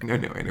to work. No,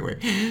 anyway.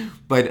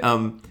 But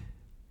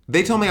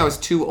they told me I was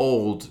too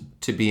old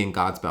to be in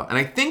Godspell. And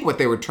I think what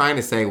they were trying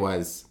to say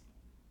was,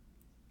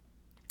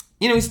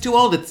 he's too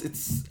old.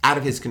 It's out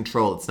of his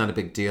control. It's not a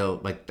big deal.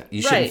 Like,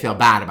 you shouldn't feel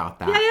bad about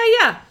that.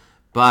 Yeah.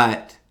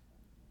 But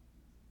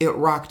it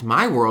rocked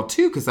my world,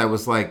 too, because I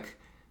was like,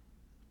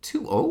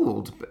 too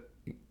old. But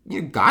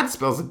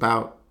Godspell's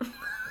about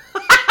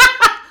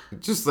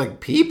just, like,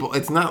 people.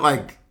 It's not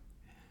like...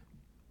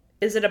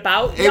 Is it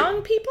about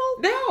young people?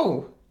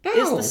 No.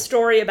 Is the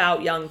story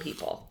about young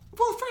people?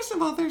 Well, first of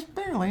all, there's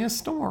barely a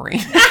story.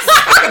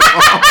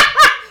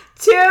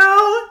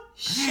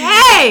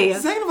 Touché.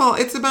 Second of all,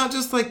 it's about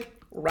just like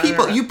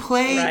people. You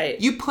play.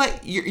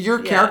 Your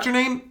character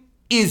name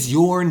is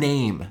your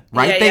name,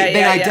 right?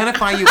 They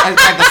identify you as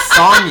the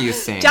song you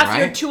sing. Jeff, right?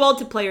 you're too old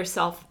to play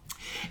yourself.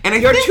 And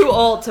you're too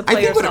old to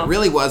play yourself. I think what it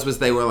really was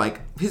they were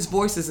like, his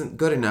voice isn't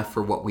good enough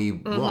for what we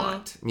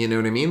want. You know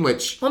what I mean?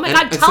 Which, oh my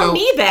God, tell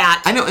me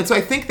that. I know. And so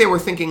I think they were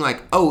thinking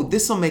like, oh,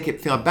 this will make it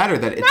feel better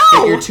that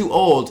you're too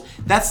old.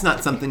 That's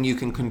not something you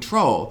can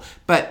control.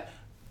 But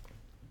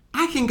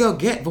I can go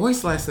get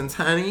voice lessons,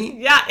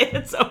 honey. Yeah,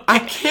 it's okay. I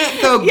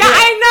can't go get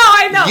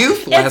I know.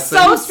 youth lessons. It's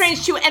so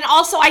strange too. And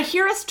also I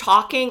hear us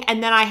talking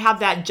and then I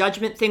have that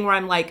judgment thing where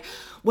I'm like,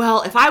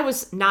 well, if I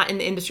was not in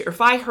the industry or if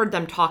I heard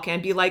them talking,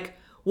 I'd be like,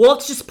 well,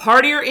 it's just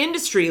part of your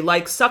industry.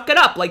 Like, suck it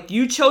up. Like,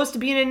 you chose to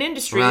be in an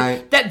industry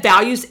that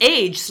values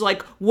age. So,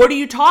 like, what are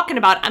you talking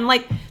about? I'm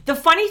like, the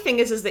funny thing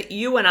is that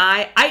you and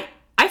I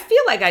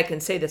feel like I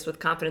can say this with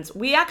confidence.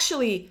 We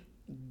actually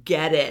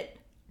get it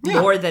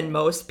more than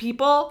most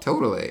people.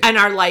 Totally. And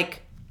are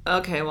like,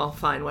 okay, well,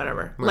 fine,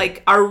 whatever. Right.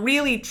 Like, are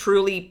really,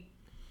 truly,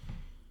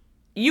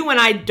 you and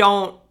I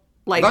don't,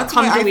 like,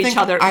 come to each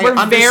other. We're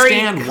very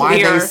clear. I understand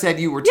why they said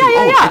you were too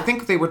old. I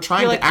think they were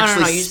trying to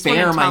actually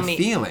spare my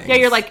feelings. Yeah,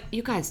 you're like,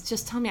 you guys,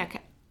 just tell me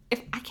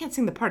if I can't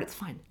sing the part, it's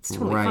fine. It's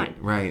totally fine.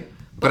 Right.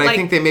 But I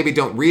think they maybe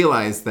don't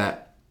realize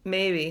that.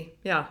 Maybe,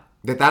 yeah.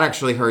 That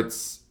actually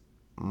hurts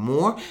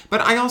more.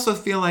 But I also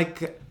feel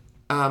like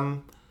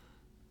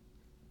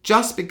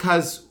just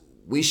because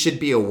we should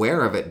be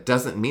aware of it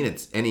doesn't mean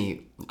it's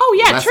any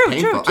less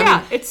painful. True.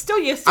 Yeah, it's still,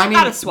 you still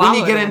gotta swallow it.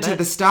 When you get into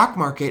the stock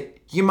market,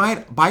 you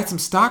might buy some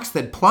stocks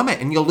that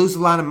plummet and you'll lose a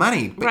lot of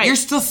money. But you're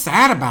still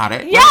sad about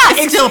it. Yeah,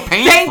 it's still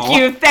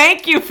painful.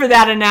 Thank you for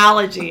that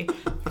analogy.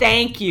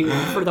 Thank you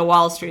for the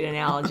Wall Street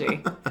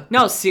analogy.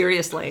 No,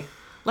 seriously.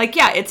 Like,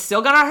 yeah, it's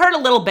still gonna hurt a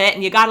little bit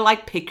and you gotta,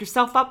 like, pick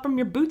yourself up from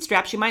your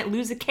bootstraps. You might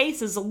lose a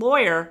case as a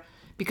lawyer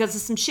because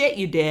of some shit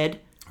you did.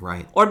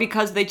 Right. Or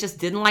because they just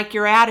didn't like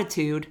your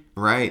attitude.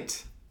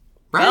 Right.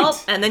 Well,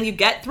 and then you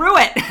get through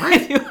it.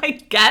 Right. You,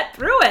 like, get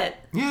through it.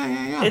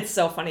 Yeah. It's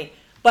so funny.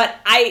 But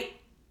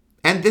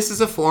And this is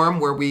a forum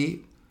where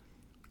we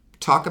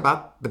talk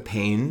about the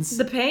pains.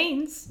 The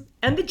pains.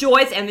 And the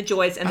joys, and the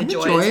joys, and the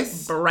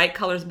joys. Bright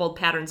colors, bold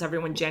patterns,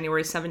 everyone,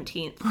 January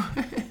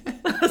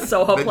 17th.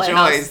 Soho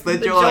Playhouse. The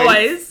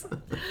joys.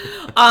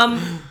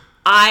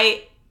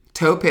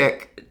 Toe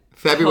pick,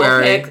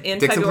 February. Toe pick in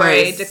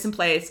February, Dixon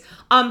Place.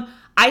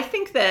 I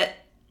think that...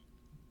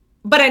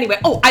 But anyway,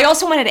 I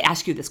also wanted to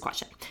ask you this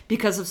question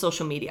because of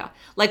social media.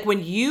 Like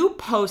when you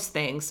post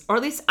things, or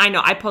at least I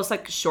know I post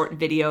like short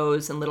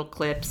videos and little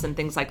clips and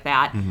things like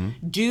that.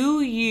 Mm-hmm.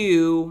 Do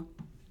you,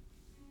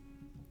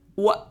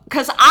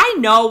 because I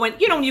know when,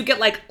 you get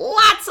like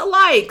lots of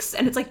likes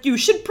and it's like, you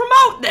should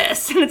promote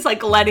this. And it's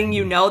like letting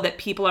you know that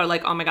people are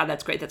like, oh my God,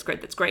 that's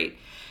great.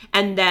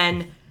 And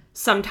then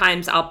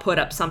sometimes I'll put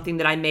up something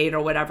that I made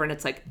or whatever. And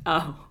it's like,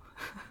 oh,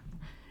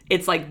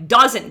 it's like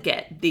doesn't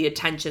get the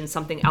attention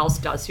something else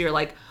does. So you're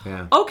like,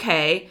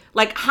 okay,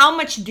 like how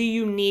much do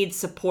you need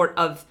support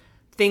of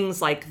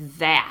things like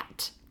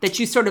that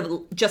you sort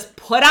of just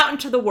put out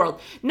into the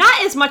world? Not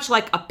as much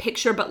like a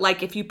picture, but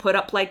like if you put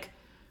up like,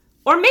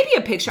 or maybe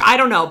a picture, I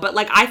don't know. But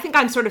like, I think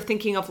I'm sort of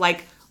thinking of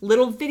like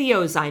little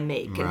videos I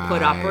make and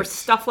put up or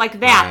stuff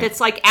like that.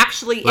 That's like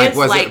actually like, is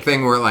was like. it a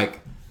thing where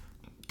like,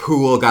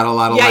 Pool got a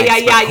lot of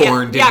likes, but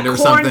Corn didn't or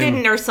something. Corn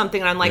didn't or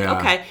something. And I'm like,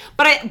 okay.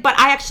 But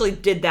I actually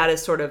did that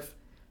as sort of,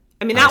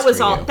 I mean, that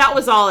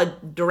was all a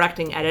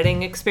directing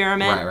editing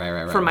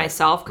experiment for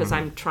myself because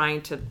I'm trying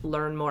to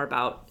learn more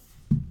about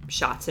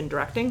shots and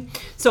directing.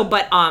 So,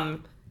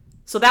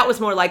 so that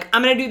was more like,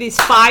 I'm going to do these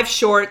 5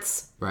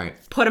 shorts,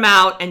 put them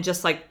out and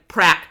just like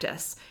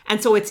practice.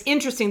 And so it's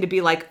interesting to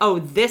be like, oh,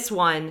 this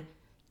one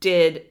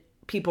did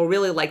people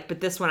really like, but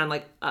this one I'm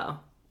like, oh,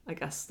 I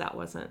guess that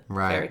wasn't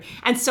very.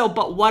 And so,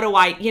 but what do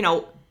I,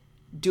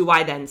 do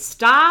I then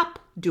stop?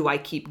 Do I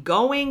keep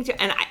going?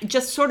 And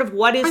just sort of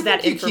what is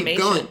that information? Keep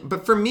going.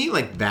 But for me,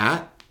 like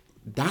that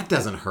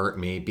doesn't hurt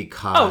me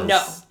because... Oh,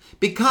 no.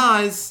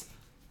 Because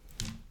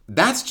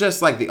that's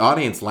just like the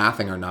audience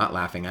laughing or not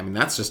laughing. I mean,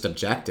 that's just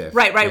objective.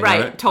 Right.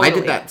 Totally. I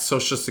did that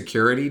Social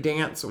Security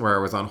dance where I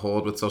was on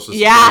hold with Social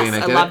Security. Yes,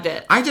 and I loved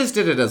it. I just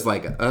did it as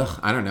like,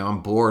 I don't know,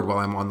 I'm bored while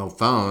I'm on the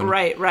phone.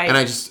 Right. And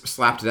I just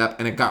slapped it up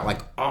and it got like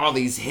all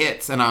these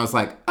hits. And I was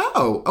like,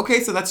 oh,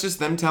 okay, so that's just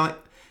them telling...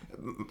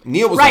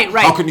 Neil was like,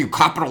 how can you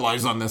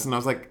capitalize on this? And I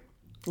was like,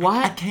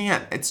 what? I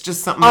can't. It's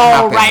just something that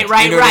happened.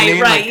 Right. You know what I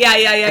mean? Like, Yeah.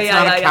 It's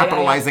not a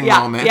capitalizing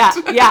moment. Yeah.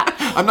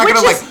 I'm not going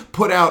to like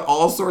put out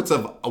all sorts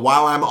of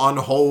while I'm on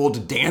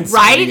hold dance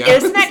videos.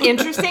 Isn't that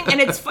interesting? And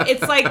it's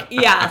like,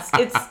 yes,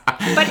 it's,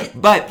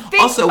 but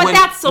also when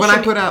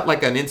I put out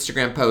like an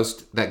Instagram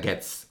post that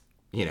gets,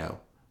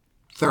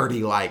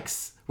 30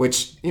 likes,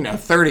 which,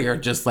 30 are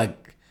just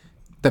like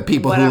the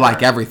people who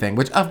like everything,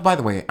 which, by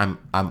the way,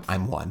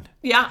 I'm one.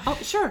 Yeah. Oh,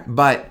 sure.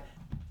 But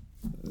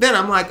then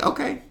I'm like,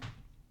 okay.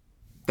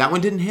 That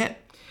one didn't hit.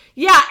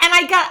 Yeah, and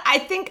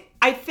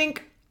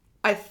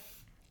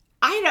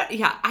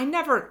I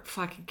never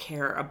fucking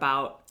care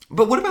about.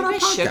 But what about our podcast?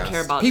 I should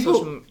care about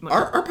people.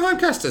 Our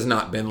podcast has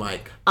not been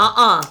like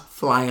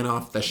flying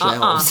off the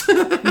shelves.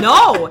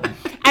 No,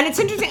 and it's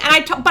interesting.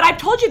 And but I've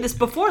told you this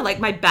before. Like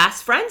my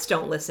best friends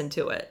don't listen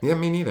to it. Yeah,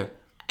 me neither.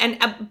 And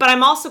but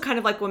I'm also kind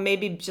of like, well,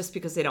 maybe just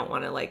because they don't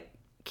want to like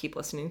keep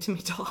listening to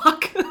me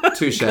talk.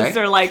 Touche. Because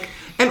they're like,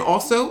 and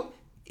also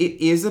it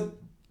is a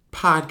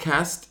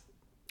podcast.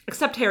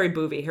 Except Harry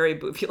Boovy. Harry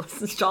Boovy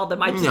listens to all of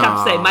them. I just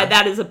have to say, my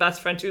dad is a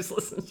best friend who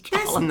listens to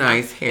all of them.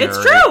 That's nice, Harry.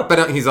 It's true.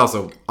 But he's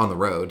also on the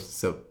road,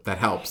 so that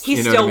helps. He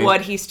still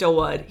would.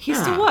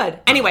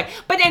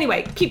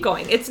 Anyway, keep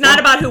going. It's not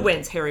about who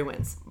wins. Harry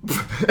wins.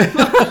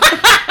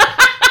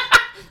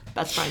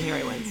 That's fine.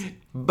 Harry wins.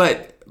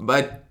 But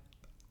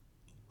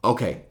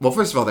okay. Well,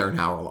 first of all, they're an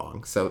hour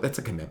long, so that's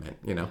a commitment,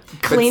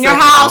 Clean your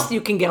house. You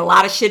can get a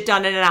lot of shit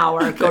done in an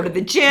hour. Go to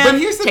the gym. But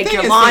here's the take thing,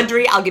 your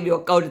laundry. I'll give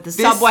you go to the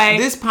subway.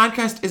 This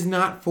podcast is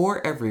not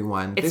for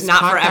everyone. It's not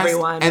for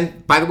everyone.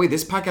 And by the way,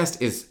 this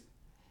podcast is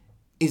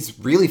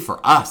really for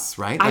us,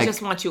 right? I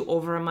just want you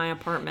over in my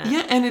apartment.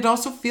 Yeah, and it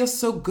also feels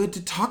so good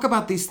to talk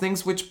about these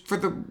things, which for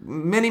the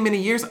many,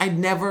 many years I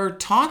never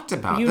talked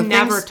about. You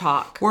never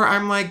talk. Where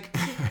I'm like...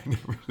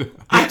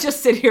 I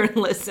just sit here and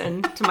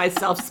listen to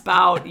myself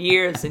spout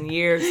years and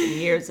years and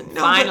years, and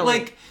finally... But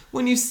like,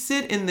 when you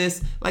sit in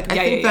this... Like, I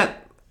think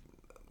that...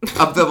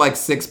 Of the like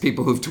 6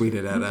 people who've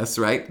tweeted at us,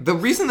 right? The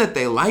reason that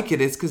they like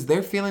it is because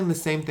they're feeling the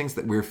same things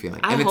that we're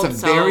feeling. And it's a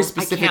very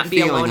specific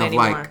feeling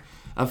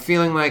of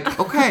feeling like,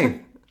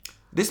 okay...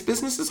 This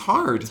business is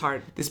hard. It's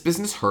hard. This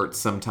business hurts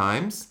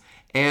sometimes,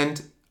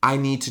 and I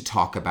need to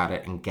talk about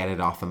it and get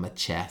it off of my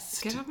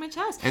chest. Get it off my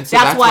chest. And so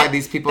that's why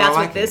these people are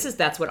like this is.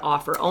 That's what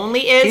Offer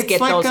Only is. Get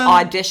like, those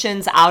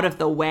auditions out of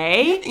the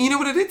way. You know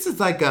what it is?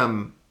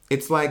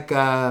 It's like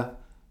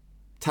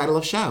title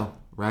of show,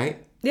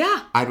 right?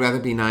 Yeah. I'd rather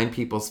be 9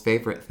 people's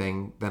favorite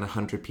thing than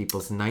 100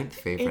 people's 9th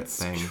favorite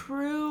thing. It's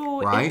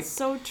true. Right? It's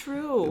so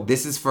true.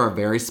 This is for a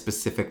very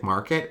specific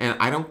market, and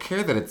I don't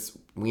care that it's,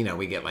 we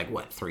get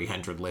like,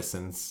 300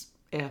 listens.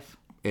 If,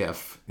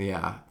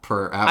 yeah,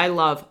 per... I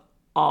love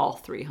all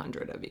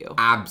 300 of you.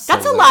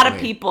 Absolutely. That's a lot of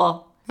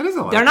people. That is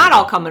a lot. They're not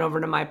all coming over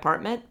to my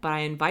apartment, but I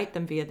invite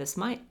them via this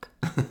mic.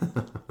 Be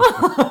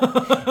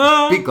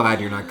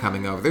glad you're not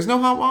coming over. There's no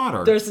hot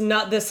water. There's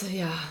not this,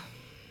 yeah.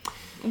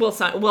 We'll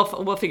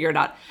figure it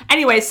out.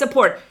 Anyway,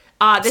 support.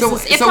 What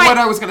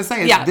I was going to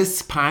say is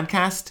this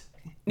podcast,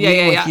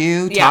 with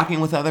you, talking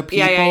with other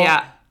people,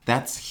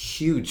 that's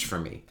huge for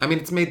me. I mean,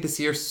 it's made this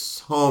year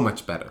so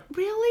much better.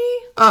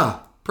 Really?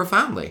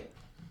 Profoundly.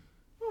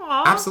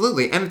 Aww.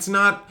 Absolutely. And it's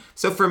not,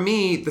 so for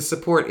me, the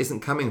support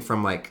isn't coming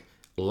from like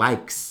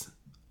likes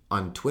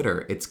on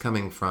Twitter. It's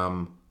coming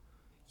from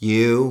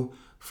you,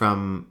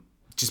 from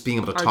just being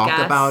able to talk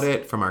about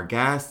it, from our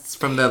guests,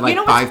 from the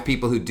 5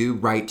 people who do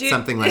write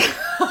something like,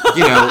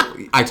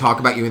 I talk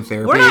about you in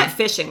therapy. We're not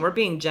fishing. We're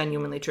being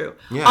genuinely true.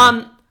 Yeah.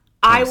 I'm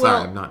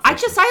not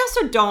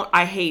fishing.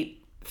 I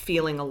hate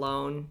feeling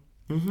alone.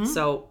 Mm-hmm.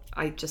 So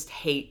I just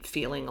hate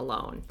feeling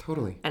alone.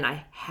 Totally. And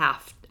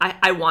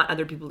I want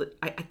other people to,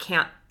 I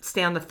can't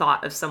stand the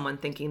thought of someone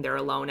thinking they're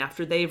alone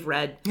after they've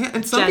read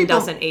and Jen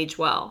Doesn't Age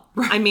Well.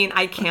 Right. I mean,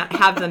 I can't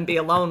have them be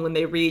alone when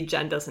they read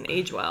Jen Doesn't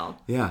Age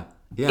Well. Yeah.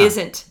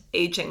 Isn't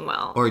aging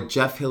well. Or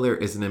Jeff Hiller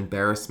is an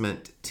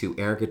embarrassment to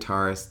air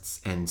guitarists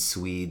and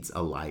Swedes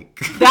alike.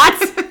 That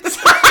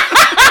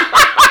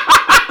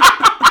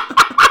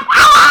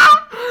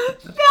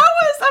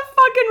was a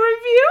fucking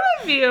review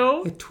of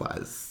you. It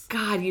was.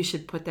 God, you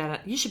should put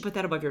that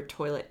above your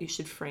toilet. You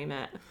should frame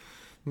it.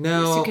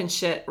 No. So you can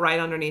shit right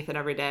underneath it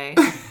every day.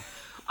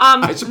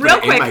 Real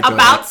quick,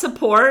 about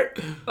support.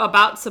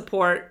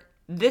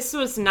 This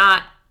was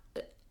not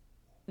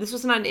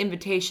an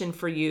invitation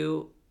for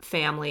you,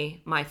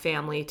 my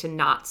family, to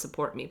not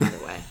support me, by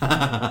the way.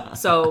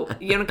 So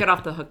you don't get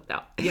off the hook,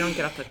 though.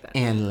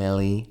 And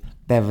Lily,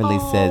 Beverly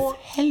says,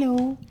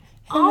 hello.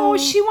 No,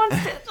 she wants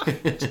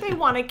to. They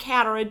want a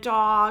cat or a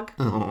dog.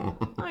 Oh.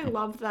 I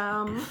love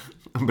them.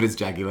 But is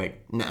Jackie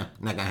like, nah,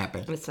 not gonna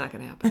happen? It's not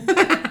gonna happen.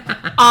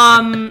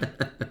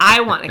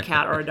 I want a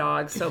cat or a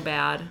dog so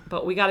bad,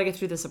 but we got to get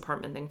through this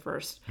apartment thing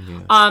first.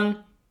 Yeah.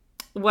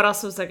 What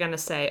else was I gonna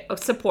say? Oh,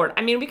 support.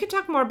 I mean, we could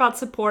talk more about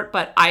support,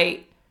 but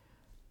you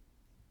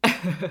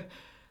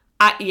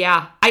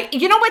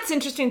know what's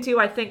interesting too?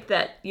 I think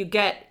that you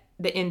get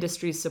the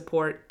industry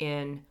support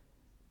in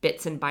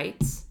bits and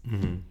bytes.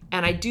 Mm-hmm.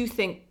 And I do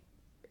think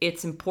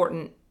it's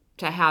important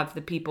to have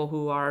the people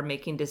who are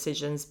making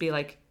decisions be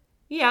like,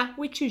 yeah,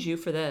 we choose you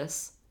for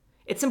this.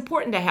 It's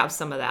important to have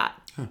some of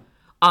that. Huh.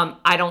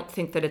 I don't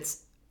think that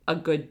it's a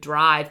good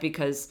drive,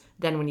 because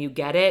then when you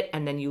get it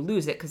and then you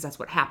lose it, because that's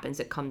what happens.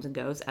 It comes and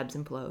goes, ebbs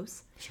and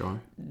flows. Sure.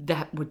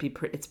 That would be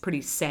it's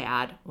pretty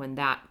sad when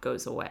that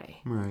goes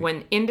away. Right.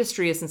 When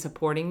industry isn't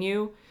supporting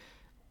you,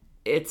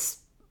 it's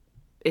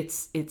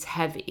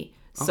heavy.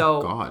 Oh,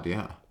 so God,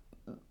 yeah.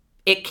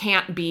 It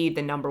can't be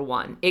the number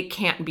one. It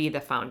can't be the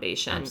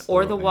foundation. Absolutely.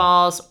 Or the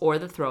walls or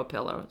the throw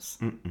pillows.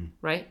 Mm-mm.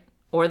 Right?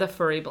 Or the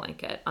furry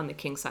blanket on the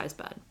king size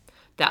bed.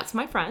 That's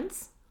my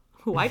friends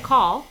who I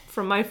call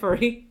from my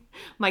furry,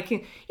 my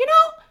king. You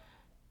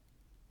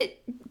know,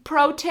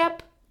 pro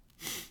tip.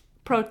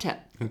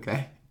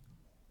 Okay.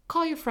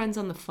 Call your friends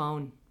on the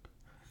phone.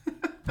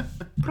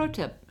 Pro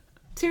tip.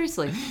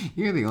 Seriously.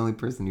 You're the only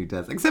person who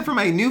does. Except for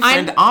my new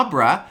friend,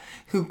 Abra,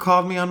 who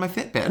called me on my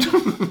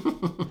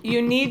Fitbit.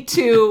 You need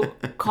to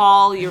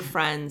call your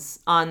friends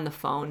on the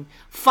phone.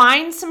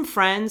 Find some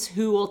friends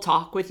who will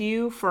talk with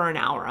you for an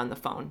hour on the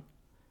phone.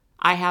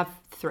 I have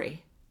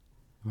 3.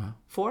 Wow.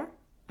 4?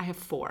 I have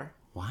 4.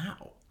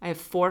 Wow. I have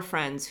 4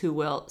 friends who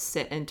will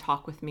sit and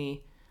talk with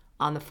me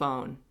on the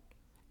phone.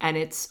 And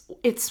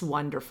it's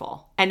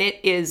wonderful. And it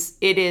is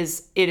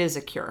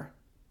a cure.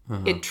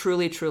 Uh-huh. It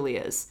truly, truly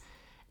is.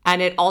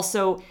 And it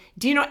also,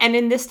 and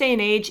in this day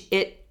and age,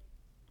 it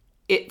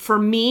for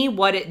me,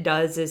 what it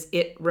does is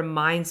it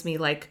reminds me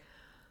like,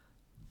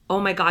 oh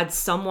my God,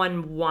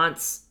 someone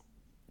wants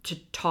to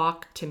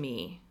talk to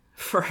me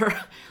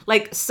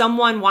like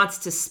someone wants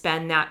to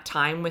spend that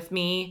time with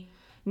me.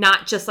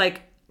 Not just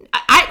like,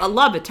 I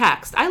love a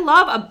text. I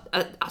love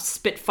a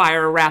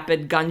Spitfire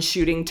rapid gun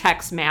shooting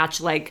text match.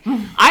 Like,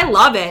 I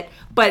love it,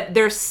 but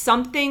there's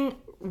something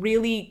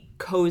really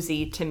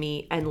cozy to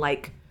me and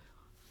like,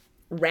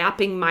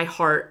 wrapping my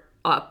heart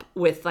up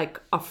with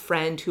like a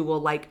friend who will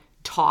like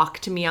talk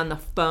to me on the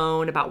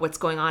phone about what's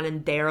going on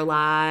in their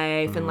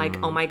life and like,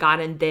 oh my God,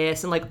 and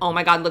this, and like, oh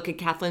my God, look at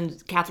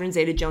Catherine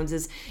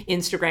Zeta-Jones's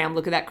Instagram.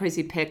 Look at that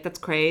crazy pic. That's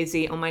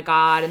crazy. Oh my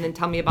God. And then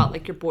tell me about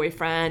like your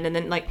boyfriend. And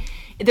then like,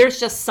 there's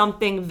just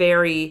something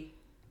very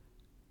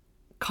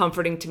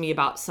comforting to me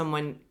about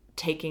someone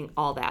taking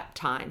all that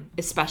time,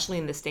 especially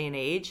in this day and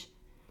age,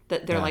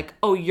 that they're like,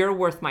 oh, you're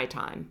worth my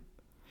time.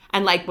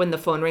 And like when the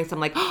phone rings,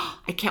 I'm like, oh,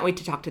 I can't wait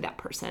to talk to that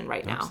person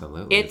right now.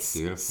 Absolutely. It's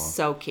beautiful.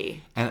 So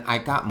key. And I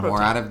got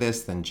more out of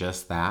this than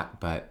just that,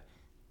 but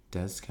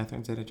does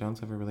Catherine Zeta-Jones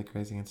have a really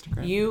crazy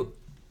Instagram?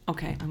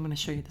 Okay, I'm going to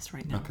show you this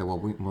right now. Okay, well,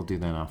 we'll do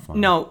that offline.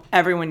 No,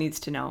 everyone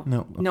needs to know.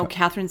 No,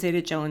 Catherine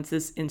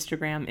Zeta-Jones's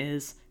Instagram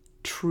is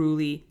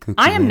truly... Kooky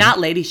I am not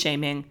lady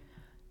shaming.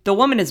 The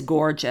woman is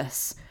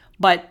gorgeous,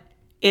 but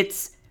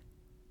it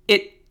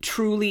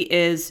truly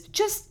is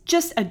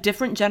just a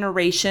different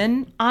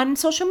generation on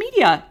social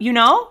media,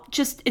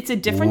 just it's a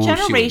different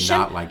generation. She would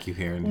not like you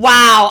here.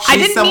 Wow, I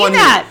didn't mean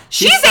that.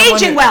 She's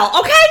aging well.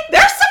 Okay,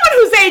 there's someone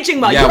who's aging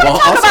well. Yeah, well,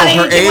 also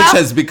her age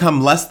has become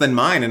less than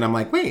mine, and I'm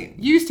like, wait,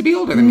 you used to be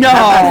older than me. How'd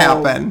that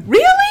happen?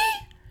 Really?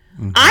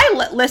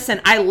 Mm-hmm.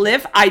 Listen.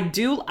 I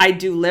do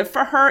live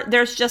for her.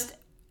 There's just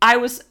I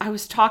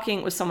was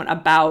talking with someone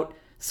about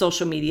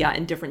social media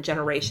and different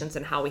generations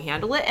and how we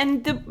handle it.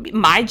 And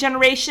my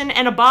generation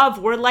and above,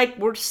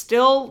 we're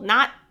still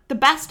not the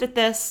best at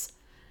this.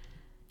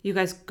 You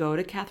guys go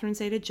to Catherine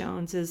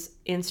Zeta-Jones's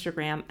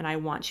Instagram, and I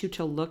want you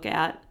to look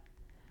at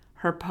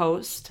her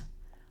post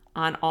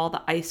on all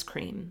the ice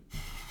cream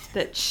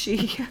that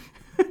she,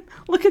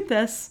 look at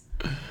this.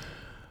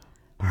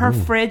 Her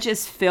fridge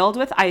is filled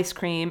with ice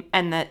cream,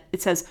 and that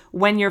it says,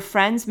 "When your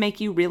friends make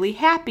you really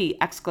happy!" !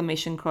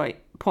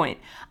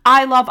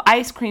 I love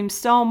ice cream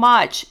so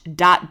much. ...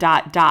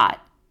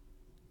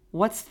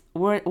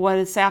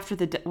 What's after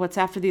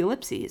the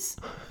ellipses?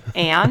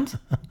 And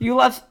you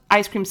love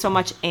ice cream so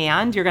much,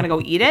 and you're gonna go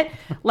eat it?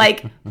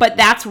 But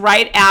that's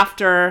right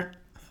after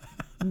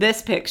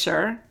this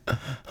picture.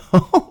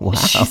 Oh, wow.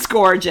 She's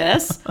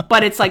gorgeous,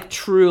 but it's like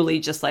truly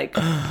just like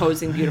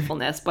posing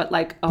beautifulness. But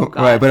like, oh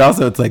God. Right, but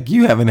also it's like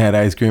you haven't had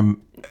ice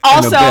cream.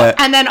 Also,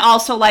 and then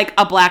also like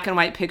a black and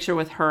white picture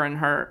with her and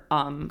her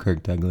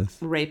Kirk Douglas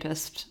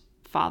rapist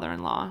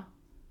father-in-law.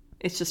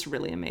 It's just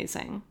really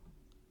amazing.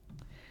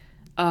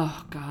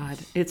 Oh God,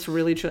 it's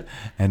really true.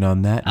 And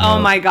on that note, oh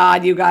my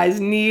God, you guys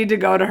need to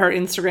go to her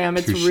Instagram.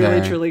 It's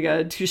really, truly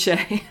good. Touche.